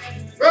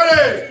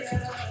 Ready.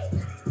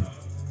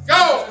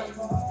 Go.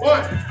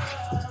 1,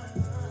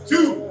 2,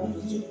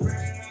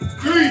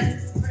 3,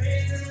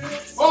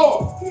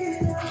 4,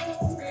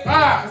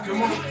 5,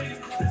 come on,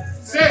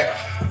 6,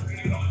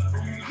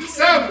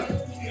 7,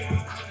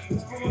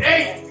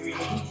 8,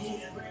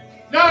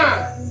 9,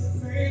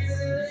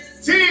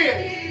 10,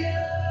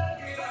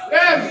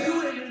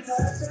 11,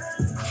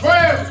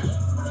 12,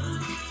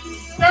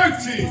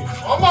 13,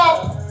 one more,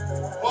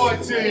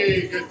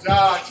 14, good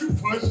job, 2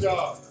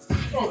 push-ups.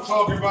 What I'm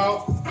talking about,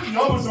 put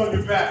numbers on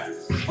your back.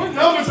 Put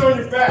numbers on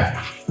your back.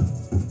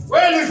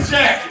 Wear this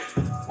jacket.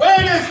 Wear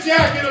this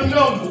jacket of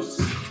numbers.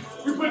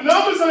 We put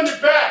numbers on your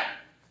back.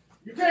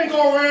 You can't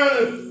go around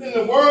in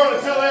the world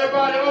and tell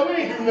everybody, oh, we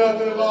ain't do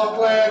nothing in law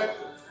class.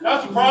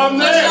 That's the problem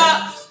there.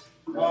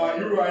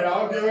 You're right.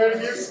 I'll get ready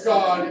to get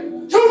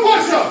started. 2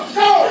 push-ups.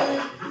 Go.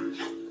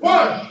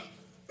 1,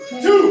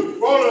 2.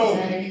 Roll it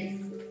over.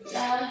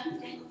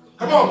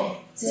 Come on.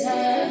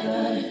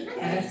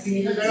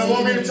 They don't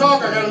want me to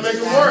talk. I gotta make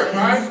it work,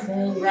 right?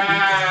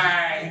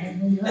 Right.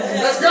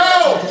 Let's go.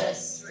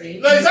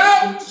 Legs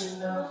out.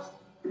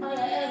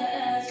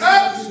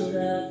 Up.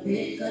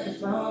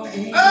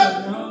 Up.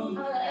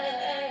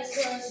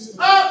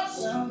 Up.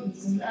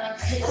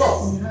 Come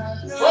on.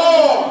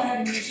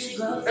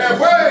 4.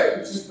 Halfway.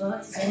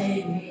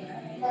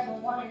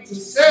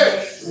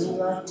 6.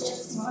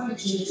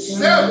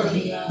 7.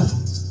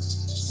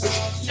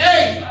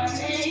 8.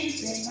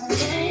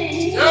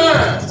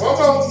 9. One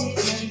more.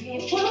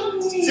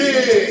 10.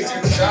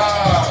 Good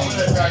job. What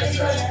that guy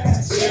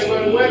say?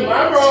 Wait,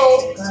 my roll.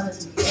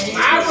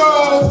 My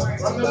roll.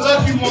 I'm the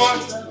lucky one.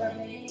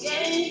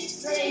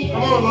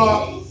 Come on, Law.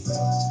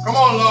 Come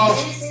on, Law.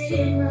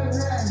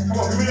 Come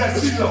on, give me that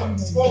CeeLo.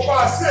 4,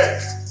 5,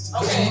 6.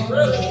 Okay,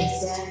 really?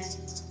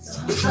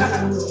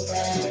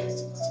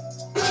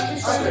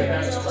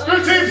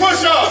 15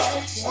 push-ups.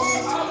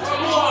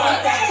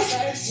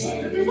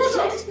 15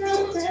 push-ups.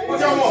 What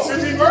y'all want?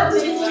 15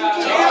 burpees? You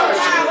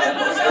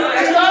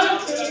got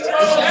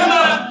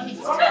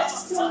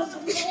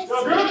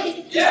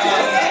it?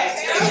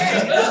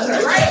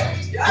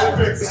 Y'all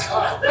good? Yeah.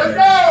 Right. Let's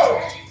go.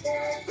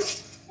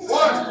 1,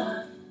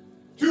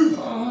 2,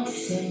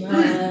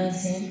 3,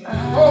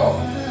 4,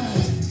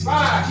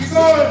 5. Keep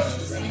going.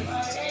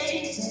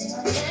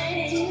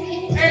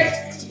 8,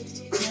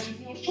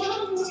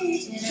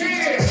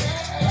 10,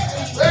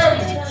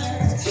 11,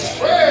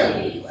 12,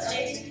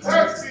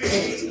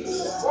 13,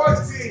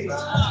 14,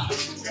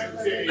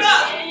 15.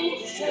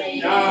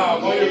 Now,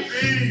 on your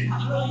feet.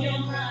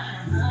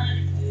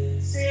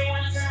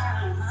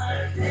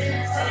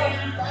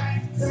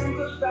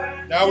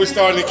 Now we're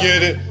starting to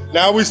get it.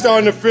 Now we're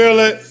starting to feel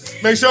it.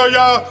 Make sure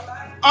y'all,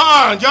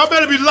 y'all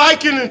better be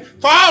liking and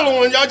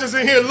following. Y'all just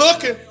in here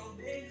looking. For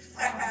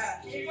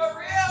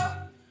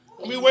real?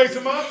 Let me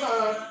wasting my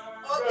time.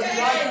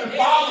 Okay. Liking and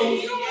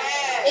following.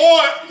 Yeah.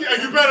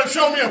 gotta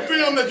show me a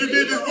film that you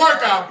did this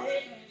workout.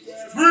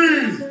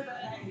 Breathe.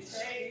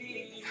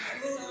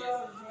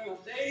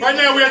 Right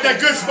now we at that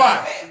good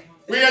spot.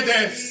 We at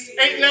that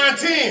 8, 9,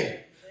 10.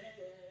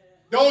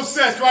 Those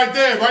sets right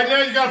there. Right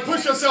now you gotta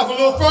push yourself a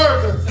little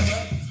further.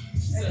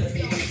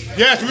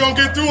 Yes, we're gonna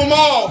get through them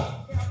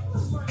all.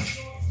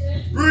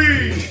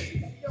 Breathe.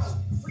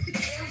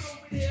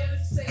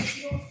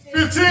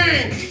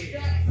 15.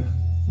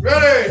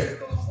 Ready.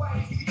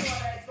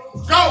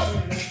 Go.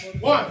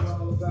 1,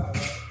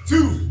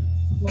 2,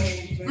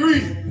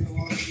 3,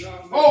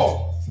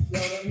 4,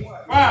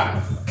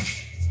 5,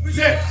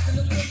 6,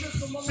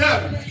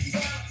 7,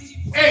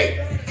 8,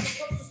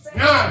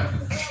 9,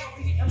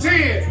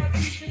 10,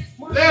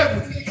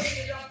 11,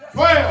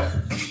 12,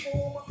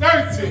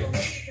 13,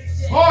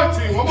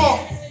 14, one more,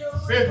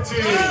 15.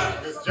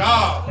 Good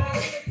job.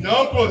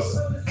 Numbers.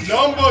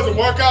 The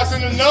workouts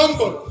in the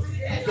numbers.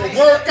 The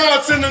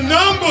workouts in the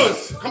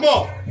numbers. Come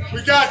on.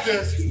 We got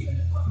this.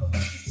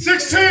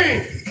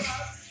 16.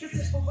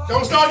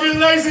 Don't start getting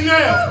lazy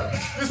now.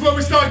 This is where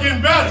we start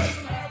getting better.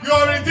 You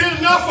already did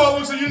enough of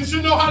them, so you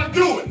should know how to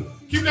do it.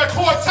 Keep that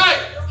core tight.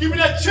 Keep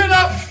that chin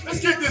up.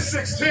 Let's get this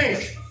 16.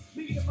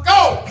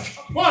 Go.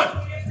 1,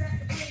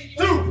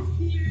 2,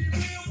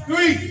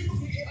 3,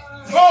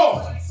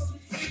 4,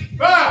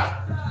 5,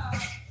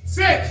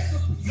 6,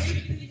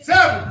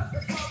 7,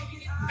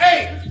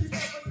 8,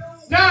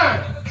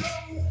 9,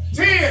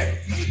 10,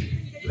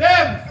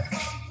 11,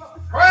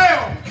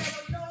 12,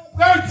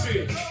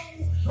 13,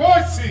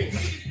 14,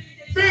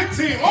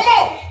 15, one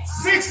more,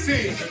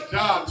 16. Good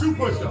job. 2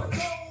 push-ups.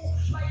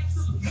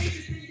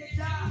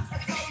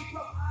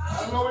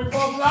 I know we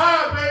both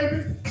live, baby.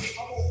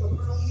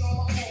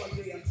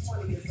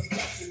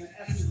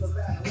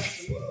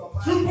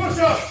 2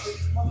 push-ups.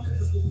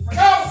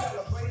 Go.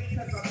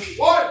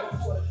 1,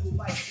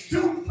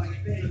 2.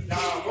 Good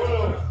job. Roll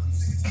over.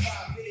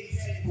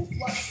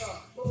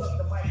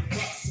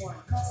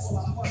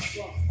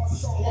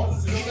 Come on,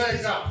 your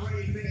legs out.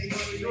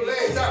 Your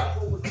legs out.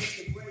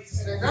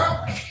 Leg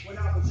out.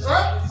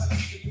 Up.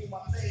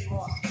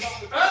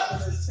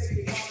 Up.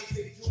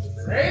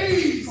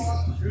 Raise.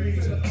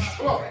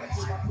 Come on.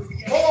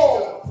 4,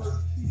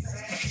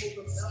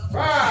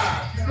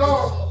 5. You go.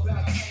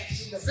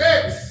 6,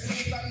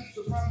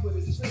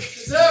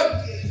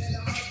 7,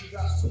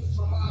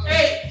 8,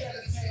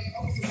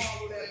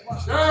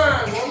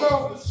 9. One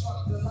more.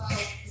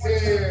 10.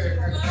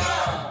 Good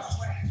job.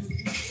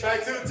 Back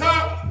to the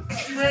top.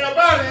 You ran up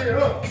out of here,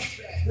 huh?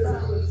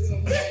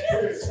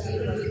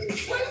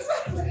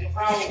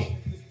 Power.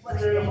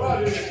 You ran up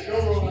out of here. Go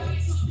on.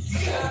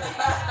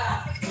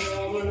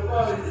 Ran up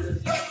out of here.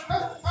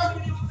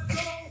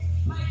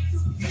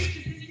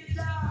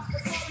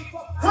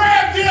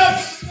 Crab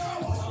dips!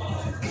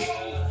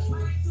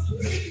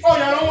 Oh,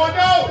 y'all don't want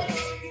those?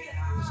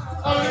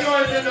 Oh, you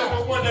already get up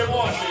with what they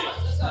want.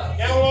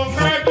 Y'all want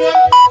crab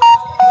dips?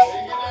 They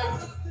get that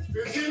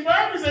 15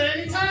 burpees at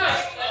any time.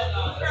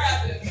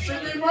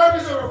 15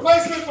 burpees are a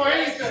replacement for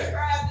anything.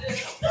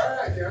 All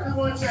right, yeah,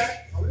 everyone check.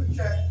 I'm going to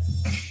check.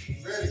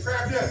 Ready,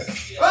 crab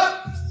dip. Up.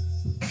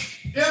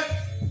 Dip.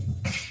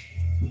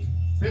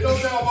 Bend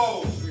those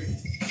elbows. 3,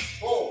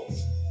 4,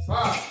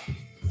 5,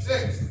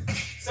 6,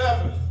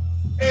 7,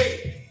 8,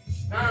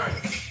 9,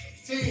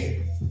 10,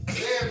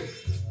 11,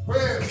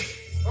 12,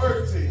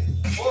 13,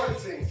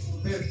 14,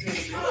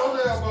 15. Bend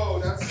those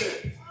elbows. That's it.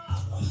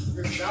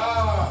 Good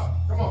job.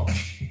 Come on.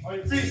 On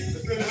your feet.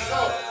 Let's finish it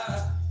up.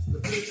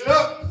 Let's finish it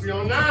up. We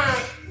on 9.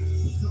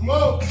 2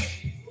 more.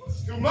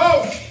 2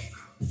 more.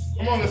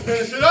 Come on, let's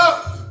finish it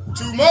up.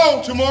 2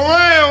 more. 2 more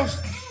rounds.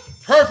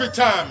 Perfect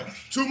timing.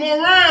 2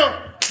 more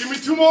rounds. Give me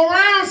 2 more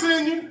rounds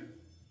in you.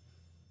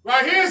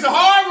 Right here's the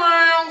hard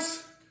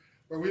rounds.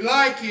 But we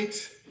like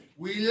it.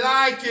 We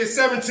like it.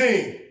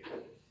 17.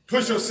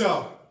 Push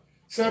yourself.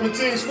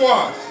 17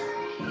 squats.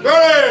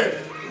 Ready.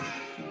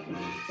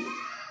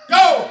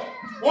 Go.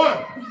 1,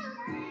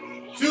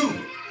 2,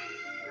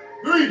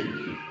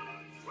 3,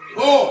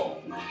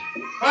 4,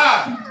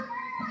 5,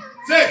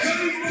 6,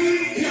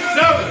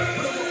 7,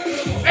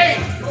 8,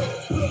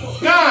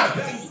 9,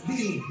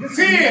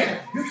 10,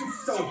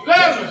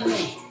 11,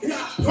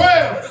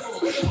 12,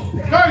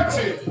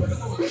 13,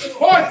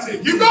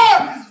 14. You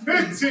got it.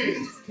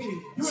 15,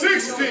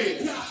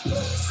 16,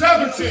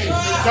 17. Good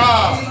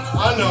job.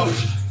 I know.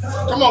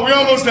 Come on, we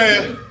almost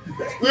there.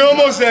 We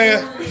almost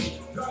there.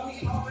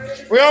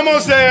 We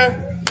almost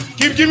there.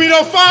 Give me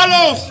those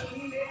follows.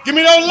 Give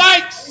me those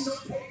likes.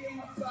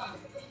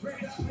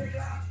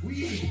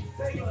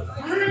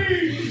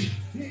 3.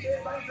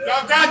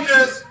 Y'all got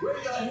this.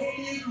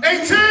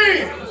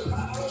 18.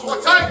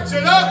 So tight,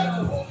 chin up.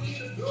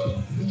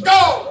 Go.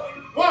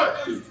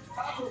 1,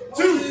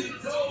 2,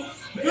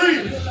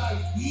 3,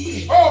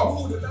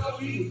 4,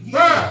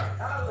 5,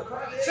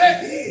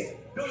 6,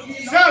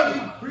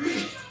 7,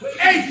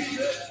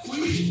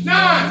 8,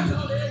 9,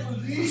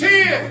 10,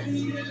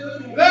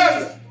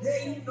 11,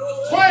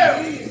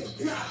 12,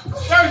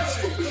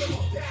 13,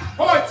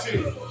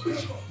 14,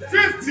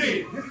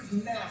 15,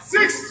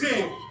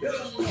 16,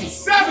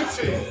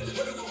 17,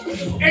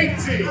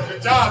 18.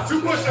 Good job.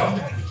 2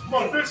 push-ups. Come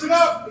on, finish it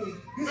up.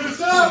 Finish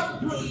it up.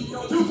 2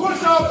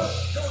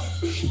 push-ups.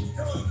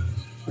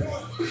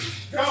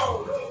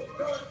 Go.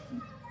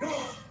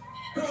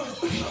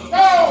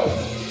 Go.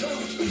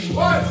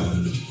 1,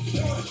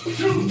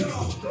 2.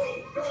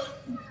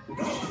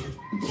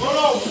 Roll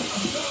over.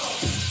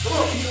 Come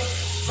on.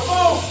 Come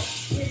on.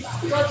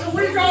 You got your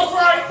week off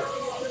right.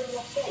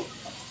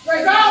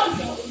 Legs out.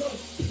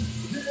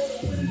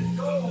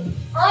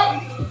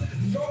 Up.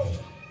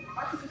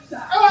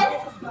 Up.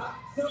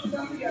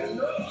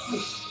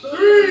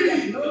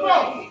 3. Come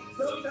on.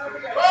 4.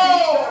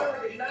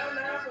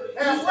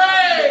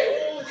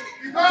 Halfway.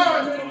 Keep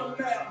going.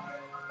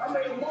 I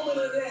made a moment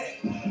of that.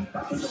 I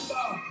took the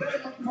ball, back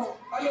in my coat.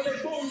 I know they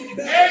boom me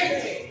back.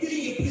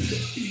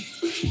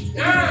 8.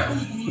 9.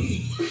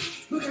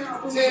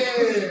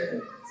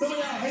 10. Some of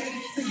y'all hated to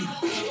see.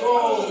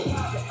 Oh.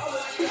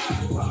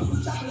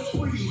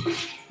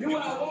 You're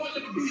where I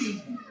wanted to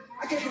be.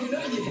 I can't do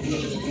nothing to be.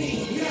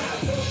 Yeah.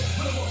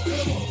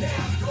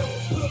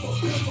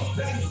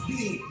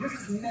 This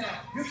is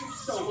now. This is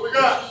so. What we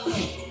got?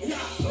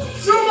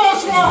 Sumo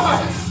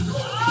squats.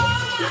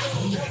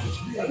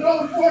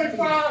 Another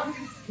 45.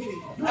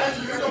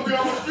 Actually, it's going to be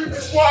almost 50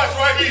 squats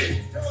right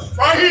here.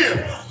 Right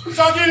here.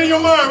 Start getting in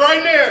your mind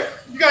right there.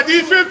 You got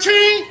these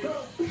 15,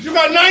 you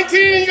got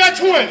 19, you got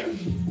 20.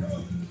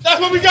 That's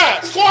what we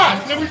got.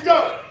 Squats. And then we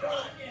done.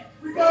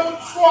 We done with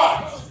the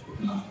squats.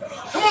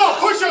 Come on,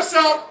 push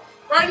yourself.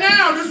 Right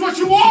now, this is what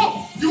you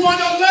want. You want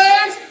those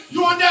legs?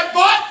 You want that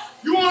butt?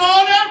 You want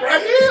all that?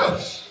 Right here.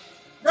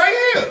 Right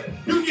here.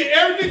 You can get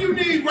everything you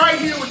need right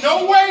here with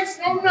no weights,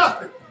 no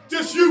nothing.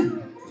 Just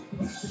you.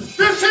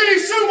 15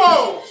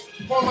 sumos.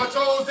 Point my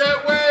toes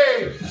that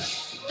way.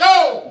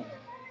 Go.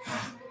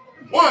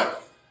 1,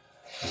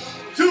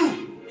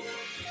 2,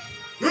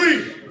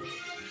 3,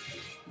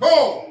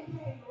 4,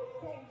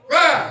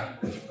 5,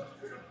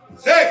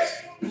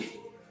 6,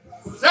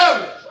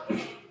 7,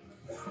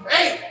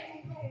 8,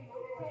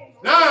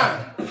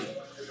 9,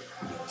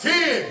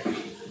 10,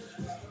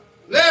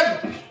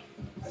 11,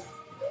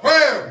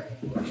 12,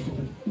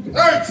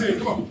 13,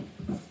 come on,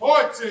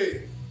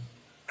 14,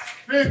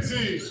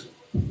 15.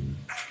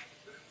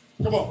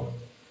 Come on.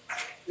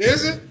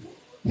 Is it?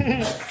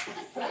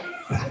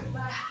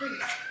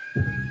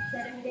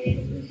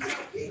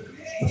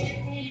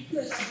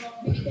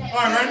 All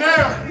right, right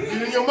now,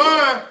 get in your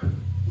mind.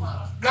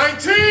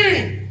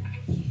 19.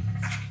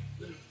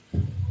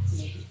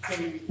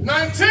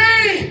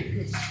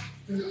 19.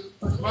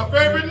 My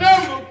favorite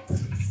number.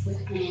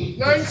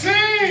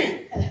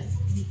 19.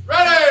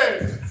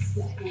 Ready.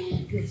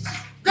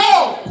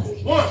 Go.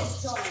 1,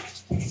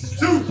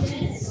 2,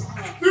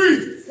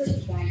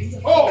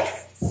 3, 4,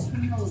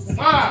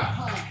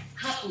 5,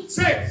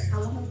 6,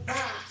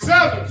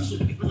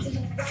 7,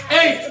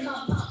 8,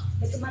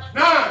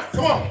 9.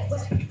 Come on.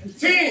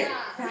 10,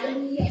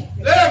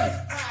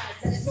 11,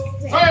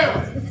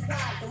 12,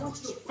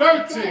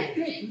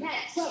 13,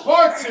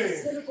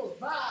 14,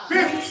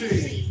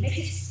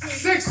 15,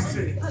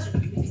 16,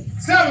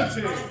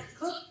 17,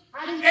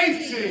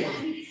 18,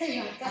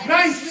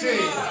 19.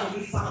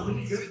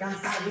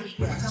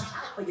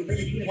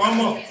 One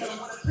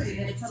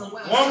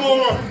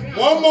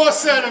more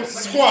set of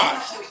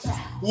squats.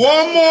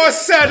 One more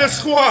set of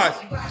squats.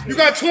 You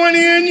got 20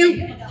 in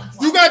you?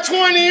 You got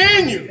 20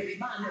 in you.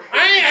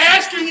 I ain't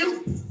asking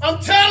you. I'm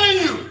telling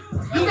you.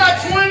 You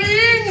got 20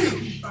 in you.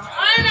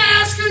 I ain't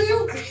asking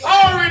you.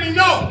 I already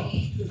know.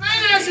 I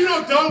ain't asking you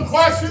no dumb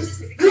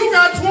questions. You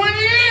got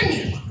 20 in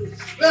you.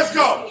 Let's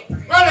go.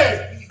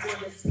 Ready?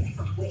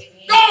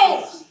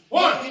 Go.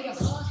 1,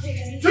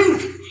 2,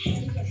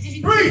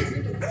 3, 4,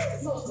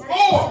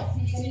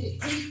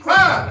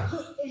 5,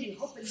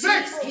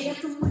 6,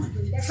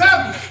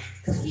 7,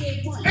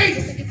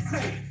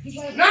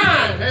 8, 9.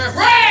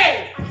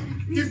 Halfway.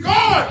 Keep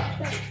going.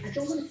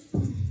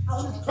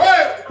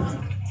 12.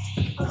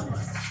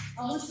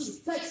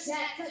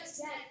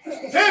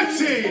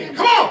 15.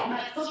 Come on.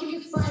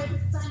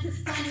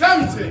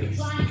 17.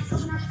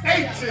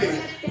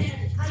 18.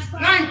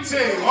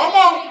 19. One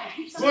more.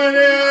 20.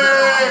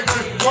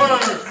 Good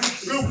word.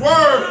 Good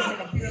word.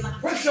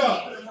 Push up.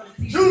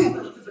 2.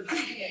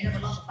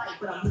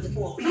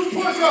 2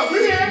 push up. We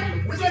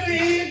in. We at the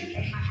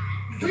end.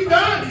 We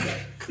done.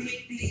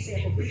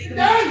 We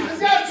done. Let's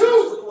got 2.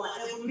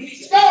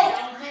 Go.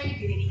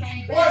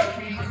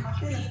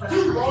 1,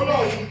 2. Roll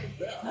over.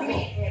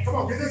 Come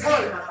on, get this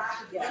 100.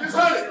 Get this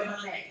 100.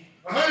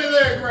 100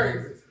 leg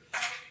raises.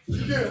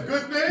 You did a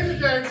good thing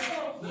today.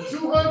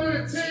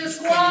 210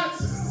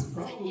 squats.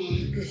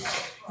 20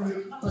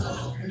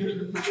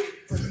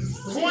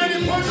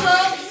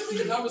 push-ups.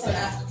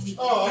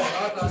 Oh, I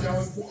thought y'all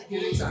was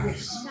getting tired.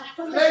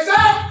 Legs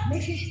out.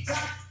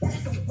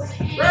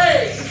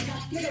 Raise.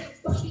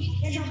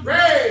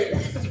 Raise.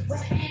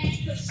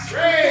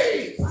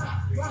 Raise.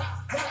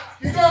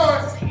 Keep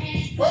going.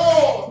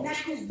 4,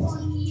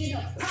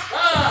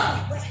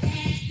 5,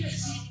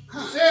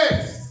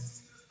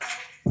 6,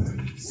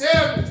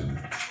 7,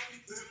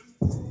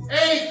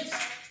 8,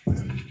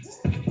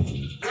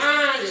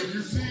 9. If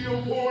you see your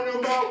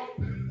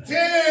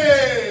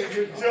 10.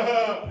 Good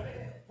job.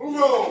 Who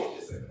rolled?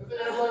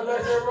 Everybody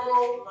back there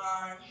roll?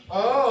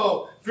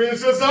 Oh,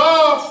 finish us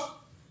off.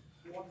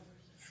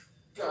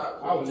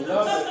 God, I would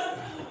love it.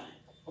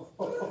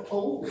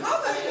 Oh.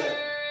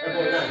 That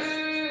boy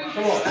nice.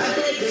 Come on. I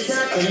take a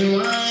shot and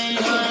wine.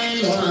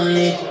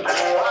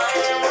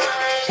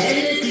 And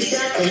if you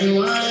shot and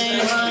wine.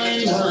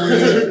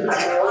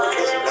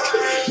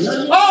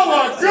 Oh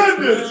my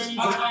goodness!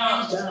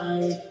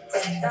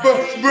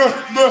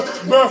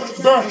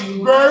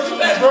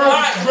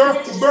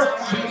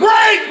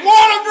 Break!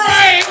 Water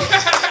break!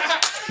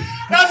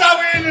 That's how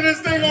we ended this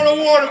thing on a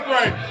water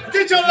break.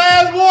 Get your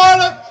last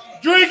water,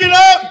 drink it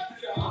up,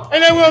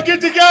 and then we'll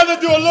get together,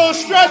 do a little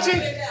stretching.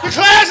 The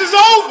class is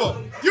over.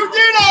 You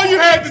did all you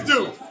had to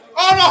do.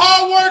 All the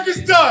hard work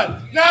is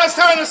done. Now it's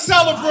time to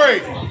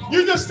celebrate.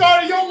 You just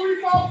started your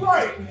week off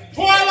right.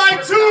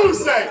 Twilight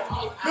Tuesday.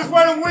 This is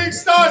where the week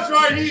starts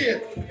right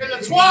here. In the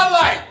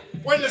twilight,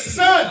 when the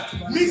sun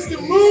meets the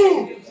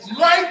moon,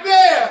 right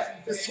there,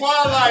 it's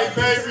twilight,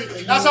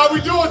 baby. That's how we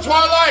do it,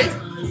 twilight.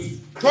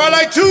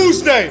 Twilight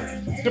Tuesday,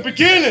 the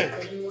beginning,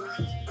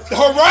 the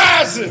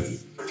horizon,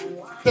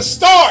 the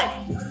start.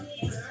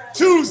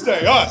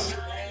 Tuesday, us.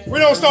 We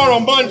don't start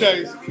on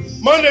Mondays.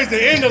 Monday's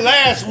the end of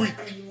last week.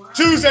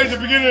 Tuesday's the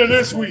beginning of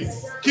this week.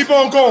 Keep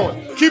on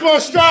going. Keep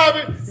on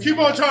striving. Keep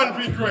on trying to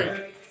be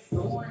great.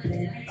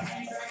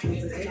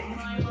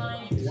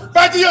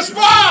 Back to your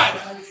spot.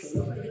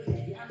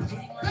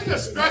 Let's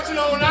just stretching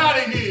on out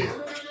of here.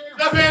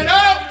 Left hand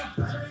up.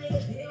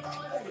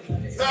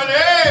 Grab the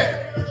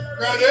head.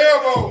 Grab the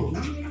elbow.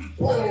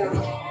 Oh.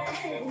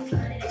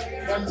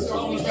 Got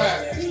yourself on the back.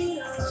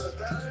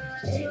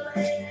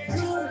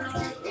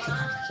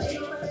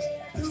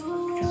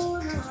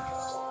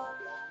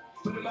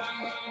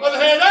 Put the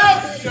hand up.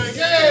 Shake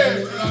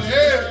hands. Grab the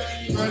head.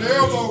 Grab the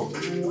elbow.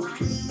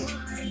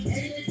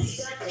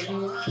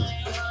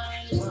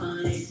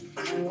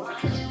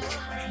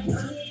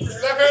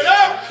 Left hand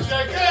up,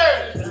 shake it,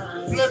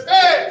 flip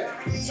it,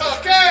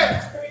 tuck it,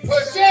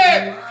 push it,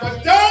 but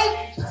don't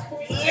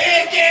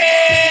lick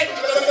it.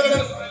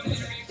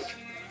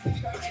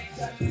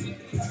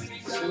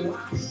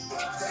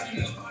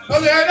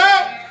 Other hand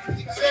up,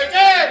 shake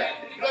it,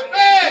 flip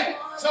it,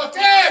 tuck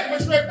it,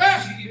 push right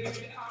back.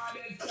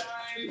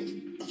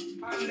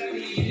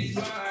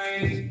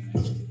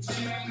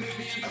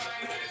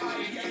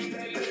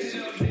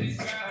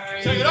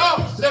 Shake it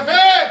off, left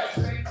hand,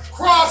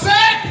 cross it.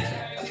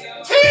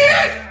 10!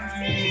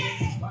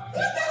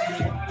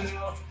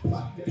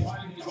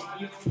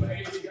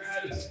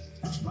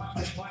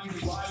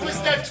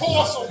 Twist that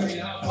torso.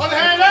 Other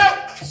hand out.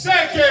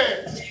 Shake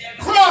it.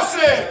 Cross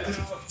it.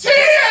 10!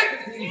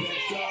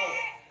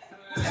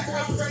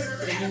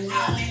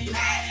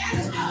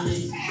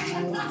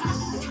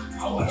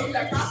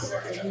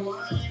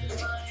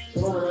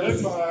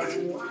 It's mine.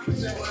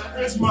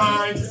 It's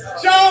mine.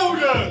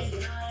 Shoulders.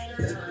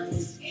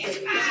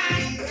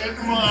 It's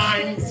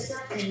mine.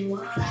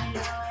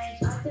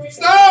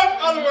 Stop!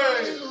 Other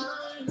way!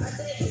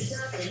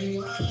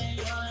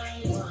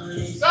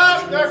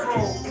 Stop! Next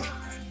roll!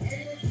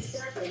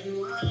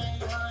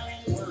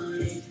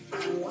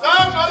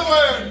 Stop! Other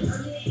way!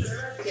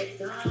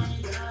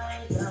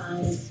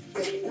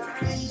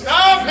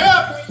 Stop!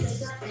 Hips!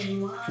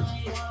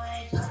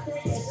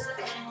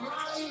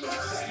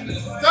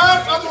 Stop!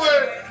 Other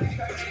way!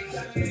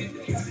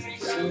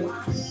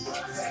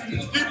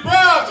 Deep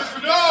breath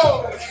through the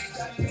nose!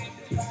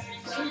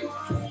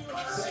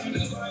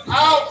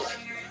 Out.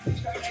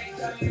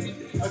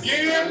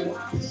 Again.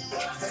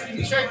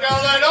 Shake that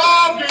leg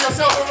off. Give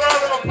yourself a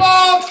round of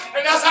applause.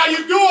 And that's how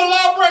you do a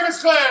Lawbreakers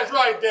class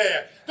right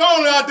there. Go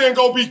on out there and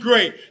go be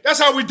great. That's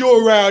how we do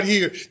it around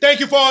here. Thank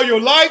you for all your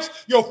likes,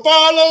 your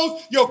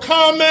follows, your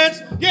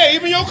comments. Yeah,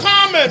 even your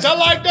comments. I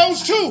like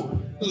those too.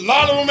 A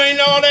lot of them ain't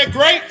all that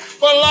great,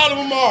 but a lot of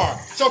them are.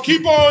 So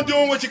keep on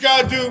doing what you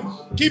got to do.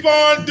 Keep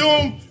on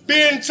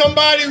being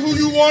somebody who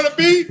you want to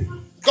be.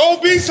 Go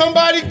be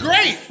somebody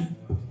great.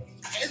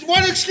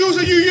 What excuse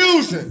are you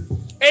using?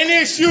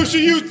 Any excuse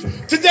you use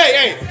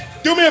today, hey,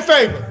 do me a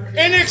favor.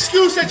 Any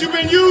excuse that you've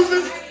been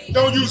using,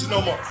 don't use it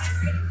no more.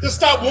 Just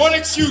stop one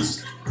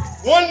excuse.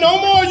 No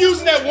more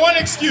using that one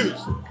excuse.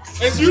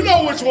 And you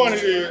know which one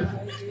it is.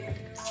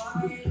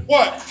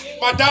 What?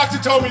 My doctor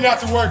told me not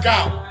to work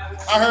out.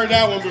 I heard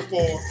that one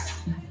before.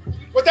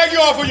 But thank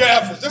you all for your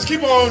efforts. Just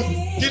keep on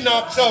getting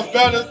ourselves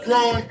better,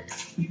 growing,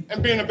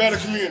 and being a better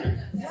community.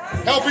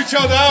 Help each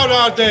other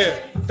out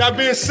there. Stop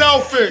being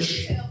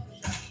selfish.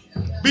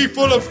 Be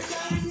full of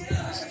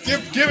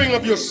giving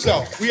of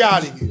yourself. We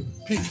out of here.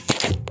 Peace.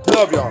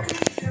 Love y'all.